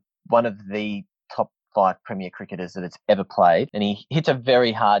one of the top 5 Premier cricketers that it's ever played, and he hits a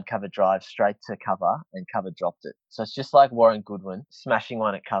very hard cover drive straight to cover, and cover dropped it. So it's just like Warren Goodwin smashing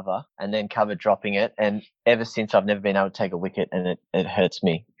one at cover and then cover dropping it. And ever since, I've never been able to take a wicket, and it hurts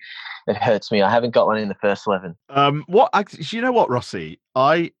me. It hurts me. I haven't got one in the first 11. You know what, Rossi?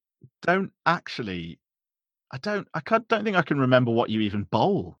 I don't think I can remember what you even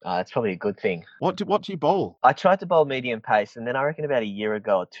bowl. It's probably a good thing. What do you bowl? I tried to bowl medium pace, and then I reckon about a year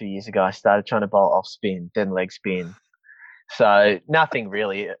ago or 2 years ago, I started trying to bowl off spin, then leg spin. So nothing of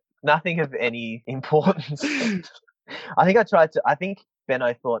any importance. I think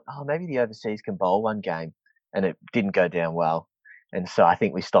Benno thought, maybe the overseas can bowl one game, and it didn't go down well. And so I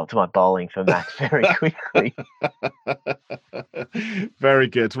think we stopped my bowling for Max very quickly. Very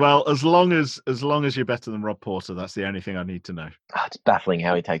good. Well, as long as you're better than Rob Porter, that's the only thing I need to know. It's baffling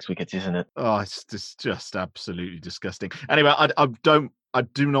how he takes wickets, isn't it? Oh, it's just absolutely disgusting. Anyway, I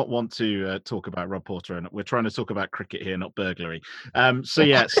do not want to talk about Rob Porter, and we're trying to talk about cricket here, not burglary. So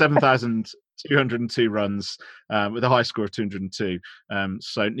yeah, 7,202 runs with a high score of 202.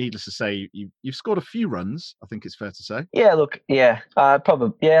 So needless to say, you've scored a few runs, I think it's fair to say. Yeah, look,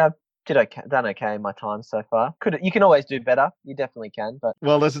 probably, yeah. Done okay in my time so far. You can always do better. You definitely can. But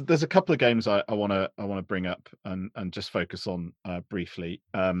there's a couple of games I want to bring up and just focus on briefly.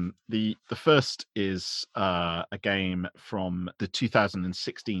 The first is a game from the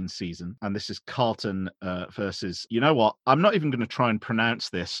 2016 season, and this is Carlton versus. You know what? I'm not even going to try and pronounce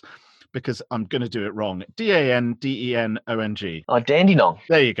this, because I'm going to do it wrong. Dandenong. Oh, Dandenong.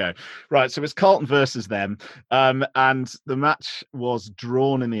 There you go. Right, so it's Carlton versus them, and the match was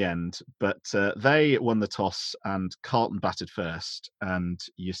drawn in the end, but they won the toss and Carlton batted first, and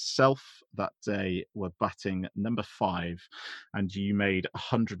yourself that day were batting number 5, and you made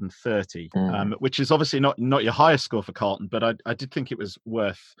 130, which is obviously not your highest score for Carlton, but I did think it was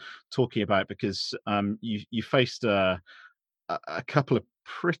worth talking about because you faced a couple of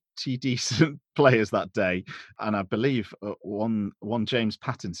pretty decent players that day, and I believe one James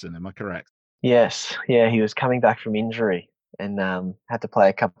Pattinson. Am I correct? Yes, yeah, he was coming back from injury and had to play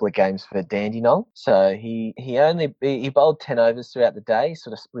a couple of games for Dandenong. So he bowled 10 overs throughout the day,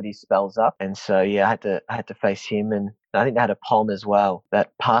 sort of split his spells up, and so yeah, I had to face him, and I think they had a Pom as well.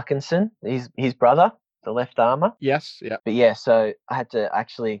 That Parkinson, his brother, the left armour. Yes, yeah. But yeah, so I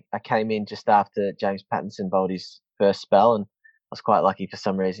came in just after James Pattinson bowled his first spell, and I was quite lucky. For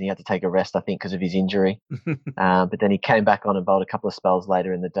some reason, he had to take a rest, I think, because of his injury. But then he came back on and bowled a couple of spells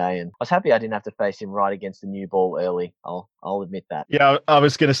later in the day, and I was happy I didn't have to face him right against the new ball early. I'll admit that. Yeah, I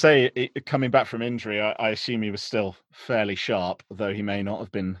was going to say, coming back from injury, I assume he was still fairly sharp, though he may not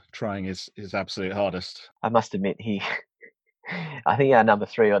have been trying his absolute hardest. I must admit, I think our number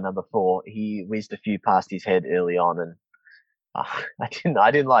 3 or number 4, he whizzed a few past his head early on, and I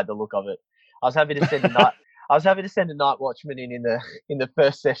didn't like the look of it. I was happy to send a night watchman in the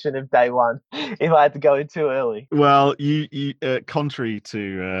first session of day 1 if I had to go in too early. Well, you contrary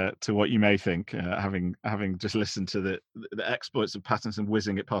to what you may think, having just listened to the exploits of Pattinson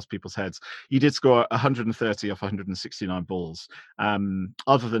whizzing it past people's heads, you did score 130 off 169 balls.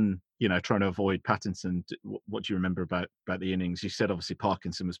 Other than trying to avoid Pattinson, what do you remember about the innings? You said obviously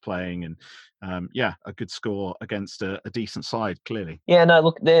Parkinson was playing, and a good score against a decent side, clearly. Yeah, no,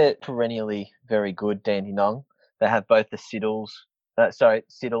 look, they're perennially very good, Dandenong. They have both the Siddles.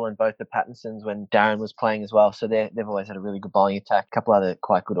 Siddle and both the Pattinsons when Darren was playing as well. So they've always had a really good bowling attack. A couple other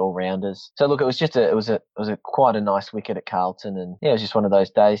quite good all rounders. So look, it was a quite a nice wicket at Carlton, and yeah, it was just one of those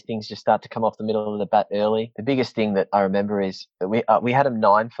days. Things just start to come off the middle of the bat early. The biggest thing that I remember is that we had them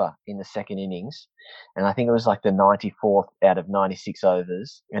 9 for in the second innings, and I think it was like the 94th out of 96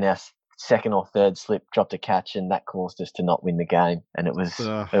 overs, and our second or third slip dropped a catch, and that caused us to not win the game, and it was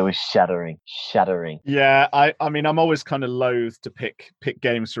shattering. Yeah, I mean, I'm always kind of loath to pick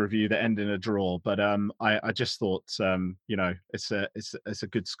games to review that end in a draw, but I just thought it's a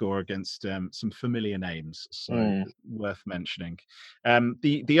good score against some familiar names, so worth mentioning.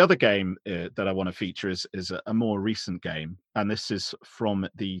 The other game that I want to feature is a more recent game, and this is from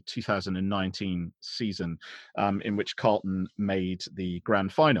the 2019 season, in which Carlton made the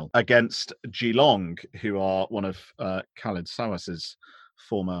grand final against Geelong, who are one of Khaled Sawas's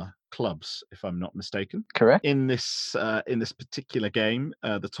former clubs, if I'm not mistaken. Correct. In this particular game,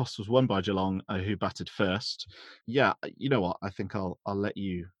 the toss was won by Geelong, who batted first. Yeah, you know what? I think I'll let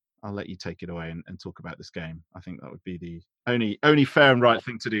you take it away and talk about this game. I think that would be the only fair and right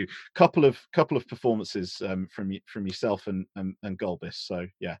thing to do. Couple of performances from yourself and Golbis. So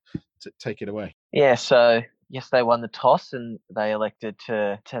yeah, take it away. Yeah. So yes, they won the toss and they elected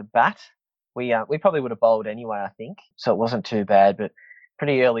to bat. We probably would have bowled anyway, I think. So it wasn't too bad, but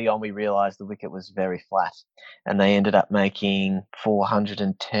pretty early on we realised the wicket was very flat, and they ended up making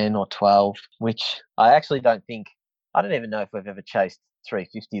 410 or 12, which I don't even know if we've ever chased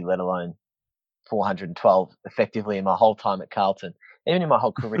 350, let alone 412 effectively in my whole time at Carlton, even in my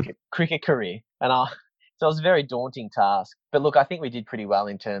whole cricket career. And so it was a very daunting task. But look, I think we did pretty well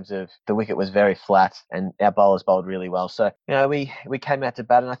in terms of the wicket was very flat and our bowlers bowled really well. So, we came out to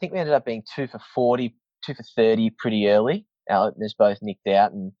bat, and I think we ended up being 2 for 40, 2 for 30 pretty early. Our openers both nicked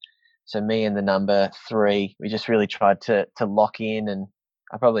out, and so me and the number 3, we just really tried to lock in, and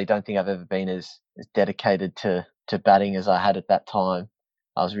I probably don't think I've ever been as dedicated to batting as I had at that time.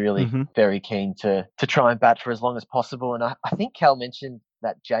 I was really very keen to try and bat for as long as possible. And I think Cal mentioned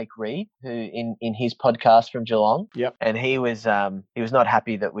that Jake Reed, who in his podcast from Geelong, and he was not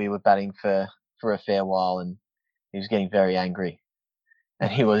happy that we were batting for a fair while, and he was getting very angry, and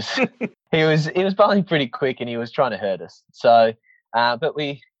he was bowling pretty quick, and he was trying to hurt us. So, but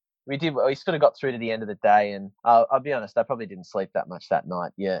we sort of got through to the end of the day, and I'll be honest, I probably didn't sleep that much that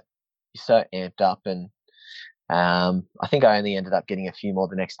night. Yeah, you're so amped up, and I think I only ended up getting a few more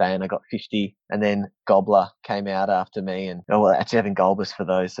the next day, and I got 50. And then Gobler came out after me, and that's Evan Golbis for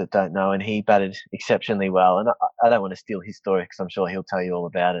those that don't know, and he batted exceptionally well. And I don't want to steal his story because I'm sure he'll tell you all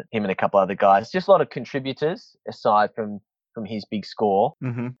about it. Him and a couple other guys, just a lot of contributors aside from his big score.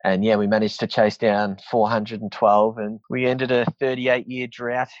 And yeah, we managed to chase down 412, and we ended a 38-year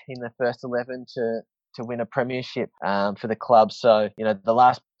drought in the first 11 to win a premiership for the club. So, the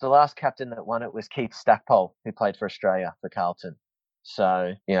last captain that won it was Keith Stackpole, who played for Australia for Carlton.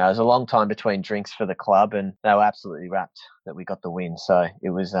 So, it was a long time between drinks for the club, and they were absolutely rapt that we got the win. So it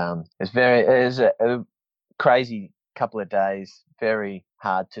was a crazy couple of days, very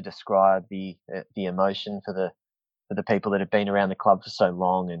hard to describe the emotion for the people that have been around the club for so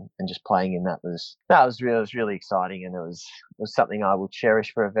long, and just playing in that was really exciting, and it was something I will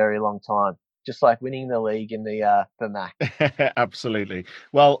cherish for a very long time. Just like winning the league in the Mac. Absolutely.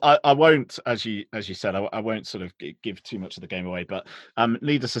 Well, I won't, as you said, I won't sort of give too much of the game away. But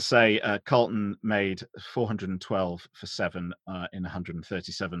needless to say, Carlton made 412 for 7 in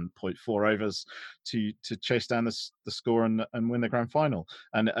 137.4 overs to chase down the score and win the grand final.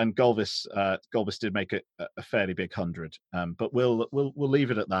 And Golbis did make a fairly big 100. But we'll leave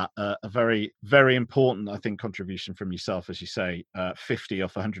it at that. A very, very important, I think, contribution from yourself, as you say, 50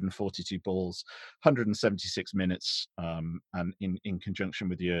 off 142 balls. 176 minutes, and in conjunction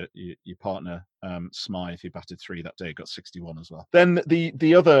with your partner Smythe, who batted 3 that day, got 61 as well. Then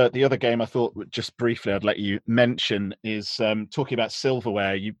the other game I thought just briefly I'd let you mention is talking about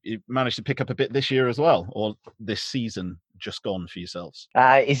silverware. You managed to pick up a bit this year as well, or this season just gone for yourselves.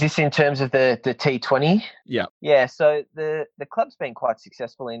 Is this in terms of the T20? Yeah. So the club's been quite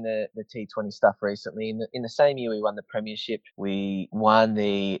successful in the T20 stuff recently. In the same year we won the premiership, we won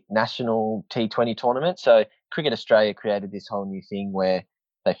the national T20 tournament. So Cricket Australia created this whole new thing where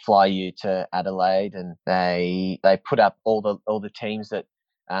they fly you to Adelaide, and they put up all the teams that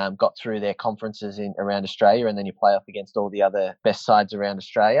got through their conferences around Australia, and then you play off against all the other best sides around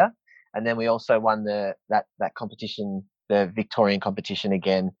Australia. And then we also won that competition, the Victorian competition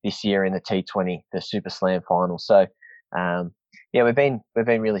again this year in the T20, the Super Slam final. So we've been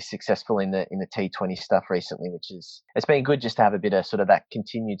really successful in the T20 stuff recently, it's been good just to have a bit of sort of that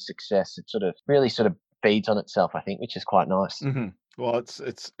continued success. It sort of really sort of feeds on itself, I think, which is quite nice. Well,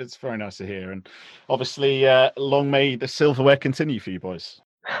 it's very nice to hear, and obviously, long may the silverware continue for you boys.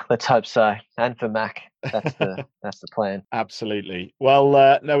 Let's hope so. And for Mac, that's the plan. Absolutely.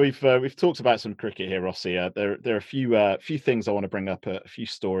 Well, no, we've talked about some cricket here, Rossi. There are a few things I want to bring up, a few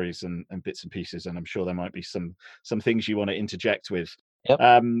stories and bits and pieces, and I'm sure there might be some things you want to interject with. Yep.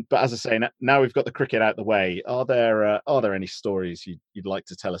 But as I say, now we've got the cricket out the way. Are there any stories you'd like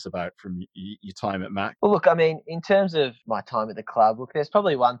to tell us about from your time at Mac? Well, look, I mean, in terms of my time at the club, look, there's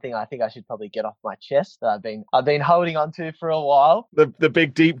probably one thing I think I should probably get off my chest that I've been holding on to for a while. The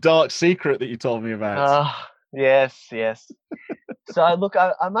big, deep, dark secret that you told me about. Yes. So look,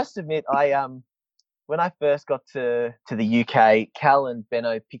 I must admit, when I first got to the UK, Cal and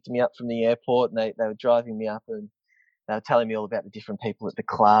Benno picked me up from the airport, and they were driving me up, and they were telling me all about the different people at the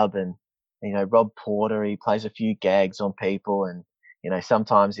club, and Rob Porter, he plays a few gags on people, and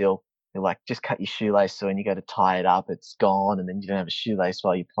sometimes he'll like just cut your shoelace, so when you go to tie it up, it's gone, and then you don't have a shoelace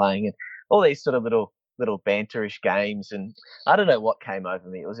while you're playing, and all these sort of little banterish games. And I don't know what came over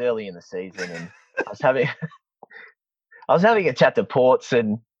me. It was early in the season, and I was having a chat to Ports,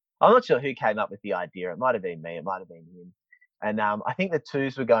 and I'm not sure who came up with the idea. It might have been me. It might have been him. And I think the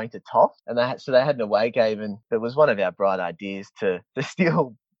twos were going to Toft, and they had an away game, and it was one of our bright ideas to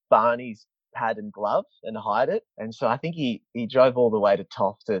steal Barney's pad and glove and hide it. And so I think he drove all the way to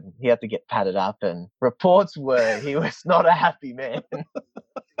Toft, and he had to get padded up, and reports were he was not a happy man.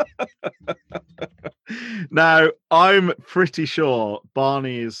 Now, I'm pretty sure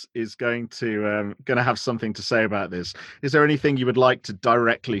Barney is going to have something to say about this. Is there anything you would like to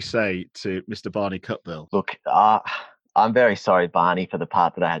directly say to Mr. Barney Cutbill? Look, I'm very sorry, Barney, for the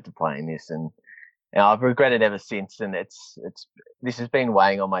part that I had to play in this, and I've regretted ever since. And this has been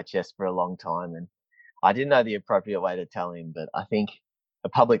weighing on my chest for a long time, and I didn't know the appropriate way to tell him. But I think a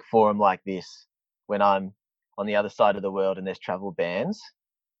public forum like this, when I'm on the other side of the world and there's travel bans,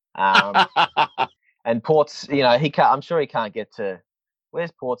 and Ports, I'm sure he can't get to.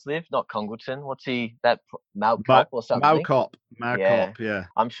 Where's Ports live? Not Congleton. What's he? That Malcop or something? Malcop, yeah.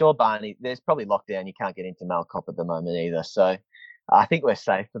 I'm sure Barney. There's probably lockdown. You can't get into Malcop at the moment either. So I think we're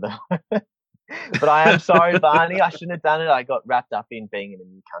safe for the moment. But I am sorry, Barney. I shouldn't have done it. I got wrapped up in being in a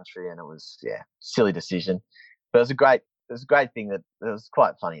new country, and it was silly decision. But it was a great thing that it was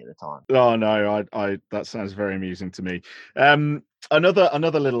quite funny at the time. Oh no, I that sounds very amusing to me.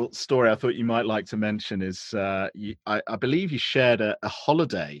 Another little story I thought you might like to mention is I believe you shared a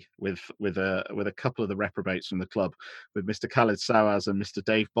holiday with a couple of the reprobates from the club, with Mr. Khaled Sawaz and Mr.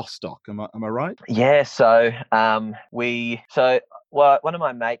 Dave Bostock. Am I right? Yeah. So one of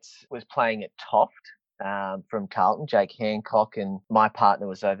my mates was playing at Toft from Carlton, Jake Hancock, and my partner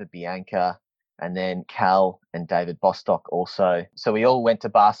was over Bianca. And then Cal and David Bostock also. So we all went to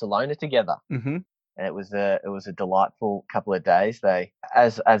Barcelona together, mm-hmm. And it was a delightful couple of days. They,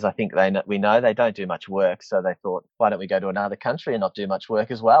 as I think we know, they don't do much work. So they thought, why don't we go to another country and not do much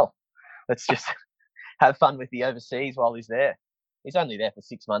work as well? Let's just have fun with the overseas while he's there. He's only there for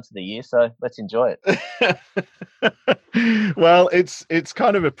 6 months of the year, so let's enjoy it. Well, it's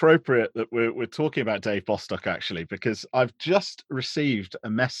kind of appropriate that we're talking about Dave Bostock, actually, because I've just received a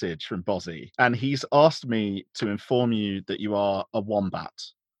message from Bozzy, and he's asked me to inform you that you are a wombat.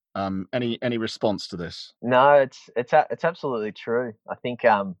 Any response to this? No, it's absolutely true. I think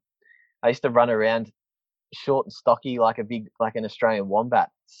I used to run around short and stocky like an Australian wombat.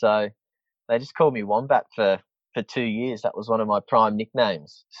 So they just called me Wombat for 2 years. That was one of my prime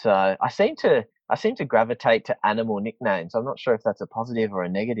nicknames. So I seem to gravitate to animal nicknames. I'm not sure if that's a positive or a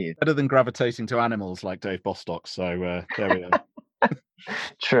negative. Better than gravitating to animals like Dave Bostock. So there we are.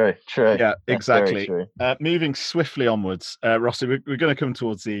 True. Yeah, That's exactly. very true. Moving swiftly onwards, Rossi, we're going to come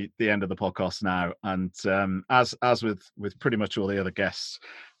towards the end of the podcast now, and as with pretty much all the other guests,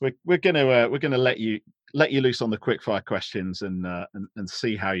 we're going to let you loose on the quickfire questions and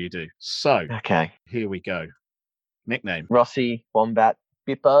see how you do. So Okay, here we go. Nickname: Rossi, Wombat,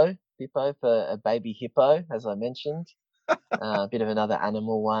 Bippo for a baby hippo, as I mentioned. A bit of another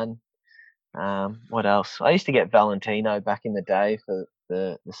animal one. What else? I used to get Valentino back in the day for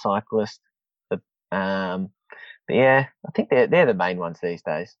the cyclist. But yeah, I think they're the main ones these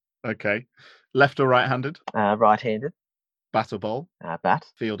days. Okay. Left or right-handed? Right-handed. Bat or ball? Bat.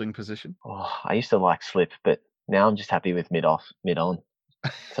 Fielding position? Oh, I used to like slip, but now I'm just happy with mid-off, mid-on.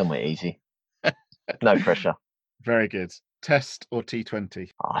 Somewhere easy. No pressure. Very good. Test or T20?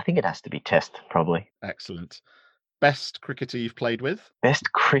 Oh, I think it has to be Test, probably. Excellent. Best cricketer you've played with? Best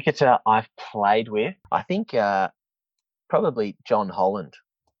cricketer I've played with? I think probably John Holland.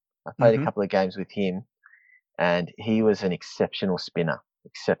 I played a couple of games with him, and he was an exceptional spinner.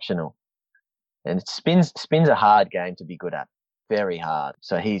 Exceptional. And spin's a hard game to be good at. very hard.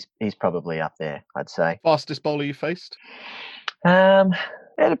 So he's probably up there, I'd say. Fastest bowler you faced?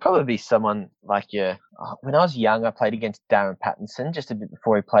 It'd probably be someone like when I was young, I played against Darren Pattinson just a bit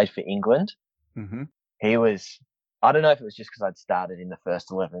before he played for England. Mm-hmm. He was, I don't know if it was just because I'd started in the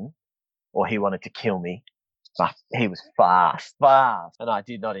first 11 or he wanted to kill me, but he was fast, and I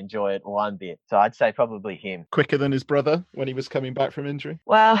did not enjoy it one bit. So I'd say probably him. Quicker than his brother when he was coming back from injury?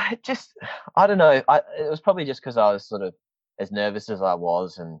 Well, I don't know. It was probably just because I was sort of as nervous as I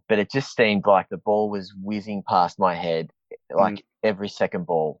was, but it just seemed like the ball was whizzing past my head, like every second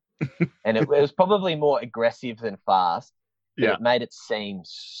ball. And it was probably more aggressive than fast. Yeah. It made it seem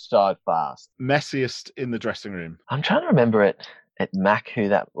so fast. Messiest in the dressing room? I'm trying to remember it at Mac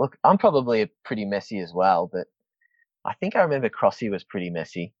look, I'm probably pretty messy as well, but I think I remember Crossy was pretty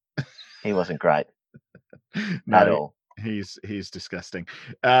messy. He wasn't great at all. He's disgusting.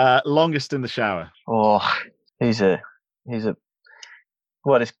 Longest in the shower? Oh, he's a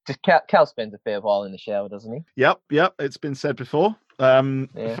Cal spends a fair while in the shower, doesn't he? Yep. It's been said before.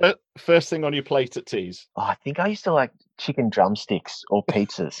 First thing on your plate at teas? Oh, I think I used to like chicken drumsticks or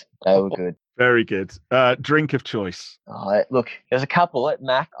pizzas. They were good. Very good. Drink of choice? Look, there's a couple at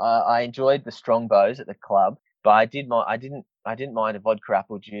Mac. I enjoyed the Strongbows at the club, but I didn't mind a vodka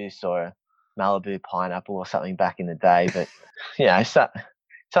apple juice or a Malibu pineapple or something back in the day. But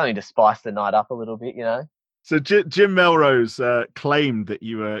something to spice the night up a little bit, So Jim Melrose claimed that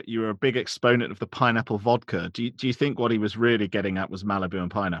you were a big exponent of the pineapple vodka. Do you think what he was really getting at was Malibu and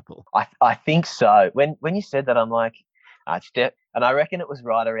pineapple? I think so. When you said that, I'm like, and I reckon it was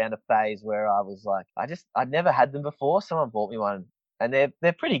right around a phase where I was like, I'd never had them before. Someone bought me one, and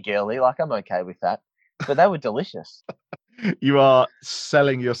they're pretty girly. Like, I'm okay with that, but they were delicious. You are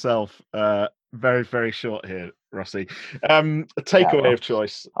selling yourself very, very short here, Rossi. A takeaway of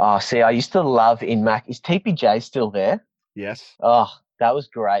choice? Oh, see, I used to love in Mac. Is TPJ still there? Yes. Oh, that was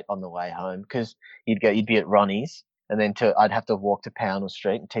great on the way home because you'd be at Ronnie's and then I'd have to walk to Pownell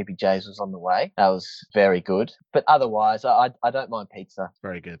Street and TPJ's was on the way. That was very good. But otherwise, I don't mind pizza.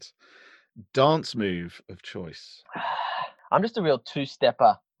 Very good. Dance move of choice? I'm just a real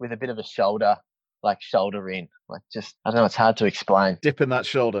two-stepper with a bit of a shoulder in. Like, just, I don't know, it's hard to explain. Dipping that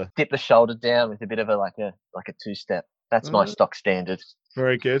shoulder. Dip the shoulder down with a bit of a two-step. That's my stock standard.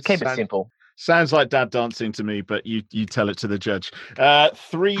 Very good. Keep it simple. Sounds like dad dancing to me, but you tell it to the judge.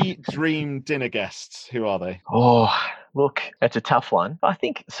 3 dream dinner guests. Who are they? Oh, look, it's a tough one. I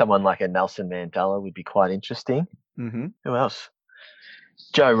think someone like a Nelson Mandela would be quite interesting. Mm-hmm. Who else?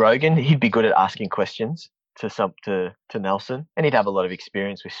 Joe Rogan. He'd be good at asking questions to Nelson, and he'd have a lot of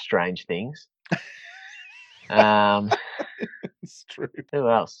experience with strange things. It's true. Who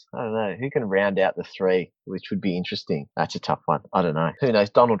else? I don't know. Who can round out the 3, which would be interesting? That's a tough one. I don't know. Who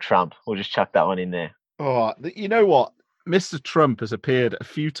knows? Donald Trump. We'll just chuck that one in there. Oh, you know what? Mr. Trump has appeared a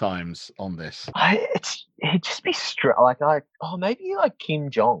few times on this. It'd just be maybe like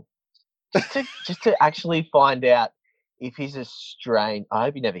Kim Jong, just to actually find out if he's as strange. I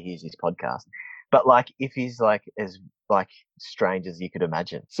hope he never hears this podcast, but like if he's like as like strange as you could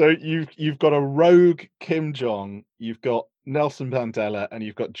imagine. So you've got a rogue Kim Jong, you've got Nelson Mandela, and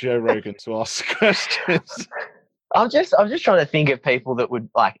you've got Joe Rogan to ask questions. I'm just trying to think of people that would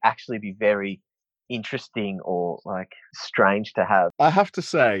like actually be very interesting or like strange to have. I have to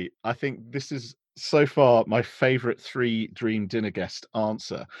say, I think this is so far my favorite 3 dream dinner guest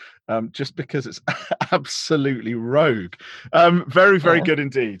answer, just because it's absolutely rogue. Very, very good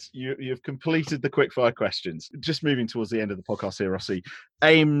indeed. You've completed the quickfire questions. Just moving towards the end of the podcast here, Rossi.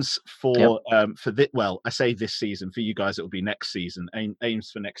 Aims for I say this season. For you guys, it will be next season.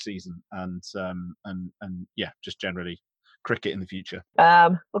 Aims for next season, and just generally cricket in the future.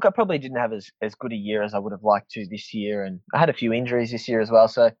 Look, I probably didn't have as good a year as I would have liked to this year, and I had a few injuries this year as well.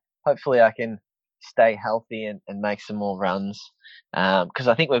 So hopefully I can stay healthy and make some more runs, because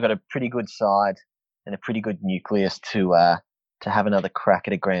I think we've got a pretty good side and a pretty good nucleus to have another crack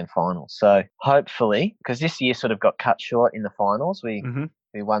at a grand final. So hopefully, because this year sort of got cut short in the finals, we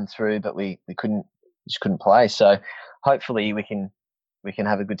won through, but we couldn't play. So hopefully we can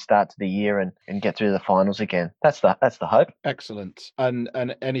have a good start to the year and get through the finals again. That's the hope. Excellent.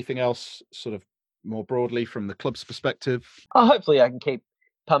 And anything else sort of more broadly from the club's perspective? Hopefully I can keep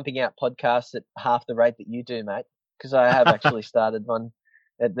pumping out podcasts at half the rate that you do, mate, because I have actually started one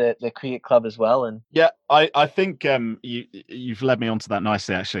at the cricket club as well. And I think you've led me onto that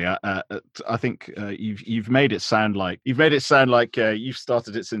nicely. Actually, I think you've made it sound like you've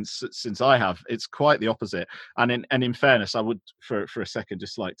started it since I have. It's quite the opposite. And in fairness, I would for a second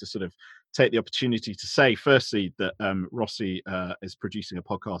just like to sort of take the opportunity to say, firstly, that Rossi is producing a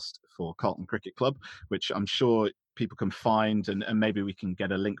podcast for Carlton Cricket Club, which I'm sure people can find, and maybe we can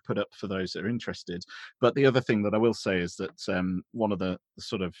get a link put up for those that are interested. But the other thing that I will say is that one of the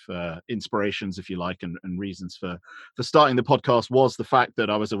sort of inspirations, if you like, and reasons for starting the podcast was the fact that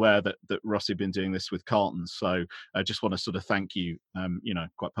I was aware that Rossi had been doing this with Carlton. So I just want to sort of thank you,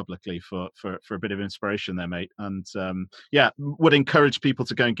 quite publicly for a bit of inspiration there, mate. And would encourage people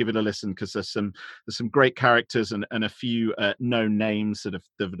to go and give it a listen, because there's some great characters and a few known names that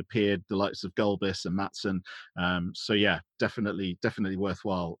have appeared, the likes of Gulbis and Matson. So yeah, definitely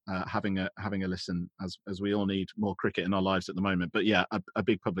worthwhile having a listen, as we all need more cricket in our lives at the moment. But yeah, a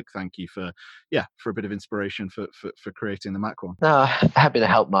big public thank you for a bit of inspiration for creating the Mac one. No, happy to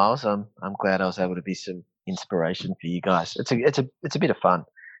help, Miles. I'm glad I was able to be some inspiration for you guys. It's a bit of fun.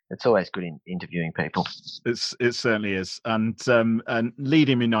 It's always good in interviewing people. It certainly is, and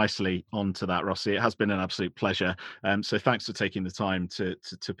leading me nicely onto that, Rossi. It has been an absolute pleasure. So thanks for taking the time to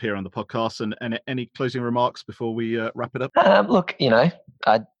appear on the podcast. And any closing remarks before we wrap it up? Look,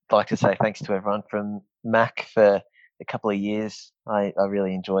 I'd like to say thanks to everyone from Mac for a couple of years. I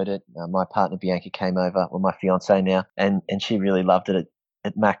really enjoyed it. My partner Bianca came over, well, my fiance now, and she really loved it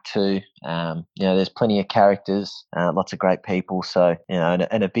at Mac too. There's plenty of characters, lots of great people. So,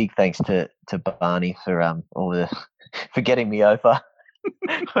 and a big thanks to Barney for for getting me over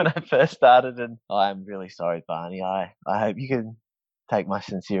when I first started. And I'm really sorry, Barney. I hope you can take my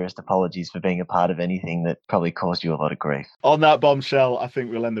sincerest apologies for being a part of anything that probably caused you a lot of grief. On that bombshell, I think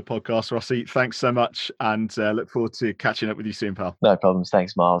we'll end the podcast, Rossi. Thanks so much, and look forward to catching up with you soon, pal. No problems.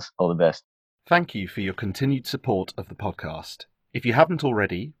 Thanks, Miles. All the best. Thank you for your continued support of the podcast. If you haven't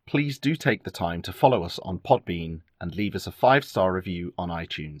already, please do take the time to follow us on Podbean and leave us a 5-star review on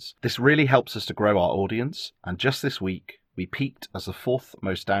iTunes. This really helps us to grow our audience, and just this week, we peaked as the 4th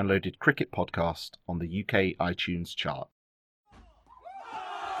most downloaded cricket podcast on the UK iTunes chart.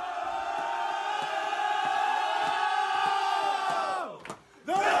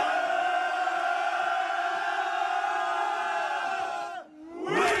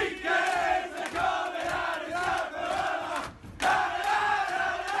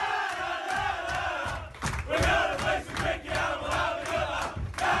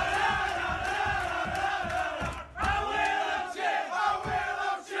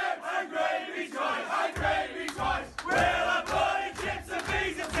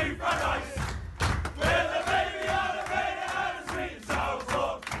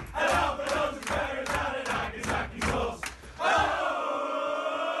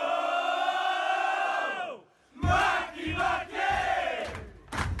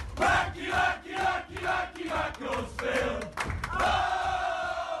 Macclesfield.